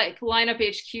probably like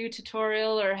LineupHQ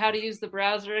tutorial or how to use the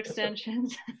browser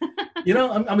extensions. You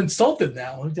know, I'm insulted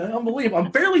now. Unbelievable.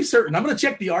 I'm fairly certain. I'm going to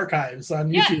check the archives on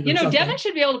YouTube. Yeah, you know, Devin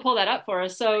should be able to pull that up for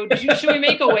us. So should we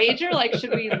make a wager? Like,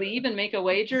 should we leave and make a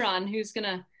wager on who's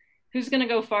gonna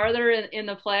go farther in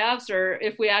the playoffs, or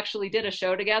if we actually did a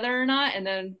show together or not? And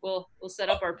then we'll set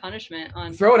up our punishment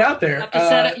on. Throw it out there.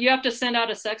 You have to send out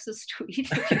a sexist tweet.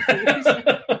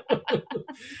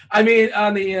 I mean,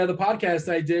 on the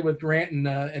podcast I did with Grant and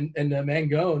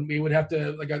Mangone, we would have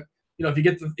to if you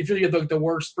get the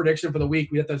worst prediction for the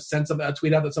week, we have to send a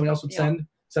tweet out that somebody else would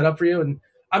set up for you. And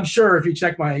I'm sure if you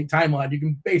check my timeline, you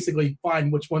can basically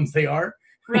find which ones they are.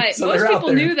 Right. So most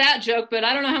people knew that joke, but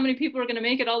I don't know how many people are going to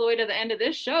make it all the way to the end of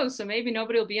this show. So maybe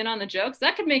nobody will be in on the jokes.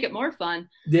 That could make it more fun.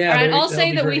 Yeah. All right. I'll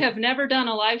say that we have never done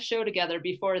a live show together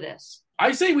before this.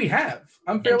 I say we have.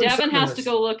 I'm fairly certain. Devin has to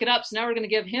go look it up. So now we're going to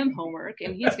give him homework,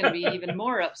 and he's going to be even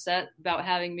more upset about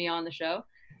having me on the show.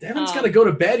 Devin's got to go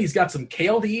to bed. He's got some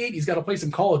kale to eat. He's got to play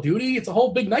some Call of Duty. It's a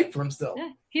whole big night for him still. Yeah,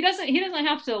 he doesn't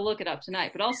have to look it up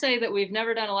tonight, but I'll say that we've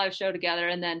never done a live show together,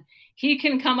 and then he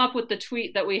can come up with the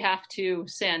tweet that we have to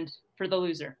send for the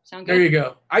loser. Sound good? There you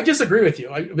go. I disagree with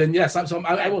you. Then yes,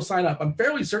 I will sign up. I'm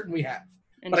fairly certain we have.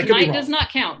 And tonight does not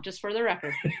count, just for the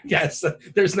record. Yes,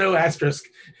 there's no asterisk.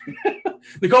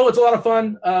 Nicole, it's a lot of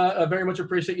fun. I very much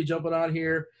appreciate you jumping on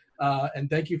here. And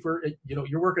thank you for,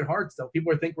 you're working hard still.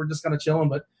 People think we're just kind of chilling,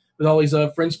 but with all these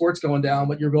fringe sports going down,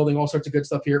 but you're building all sorts of good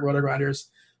stuff here at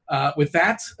Roto-Grinders. With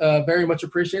that, very much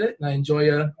appreciate it. And I enjoyed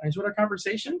our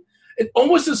conversation. It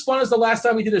almost as fun as the last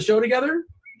time we did a show together.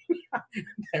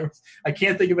 I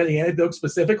can't think of any anecdotes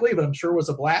specifically, but I'm sure it was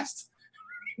a blast.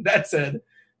 That said,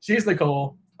 she's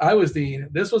Nicole. I was Dean.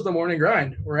 This was the Morning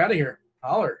Grind. We're out of here.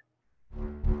 Holler.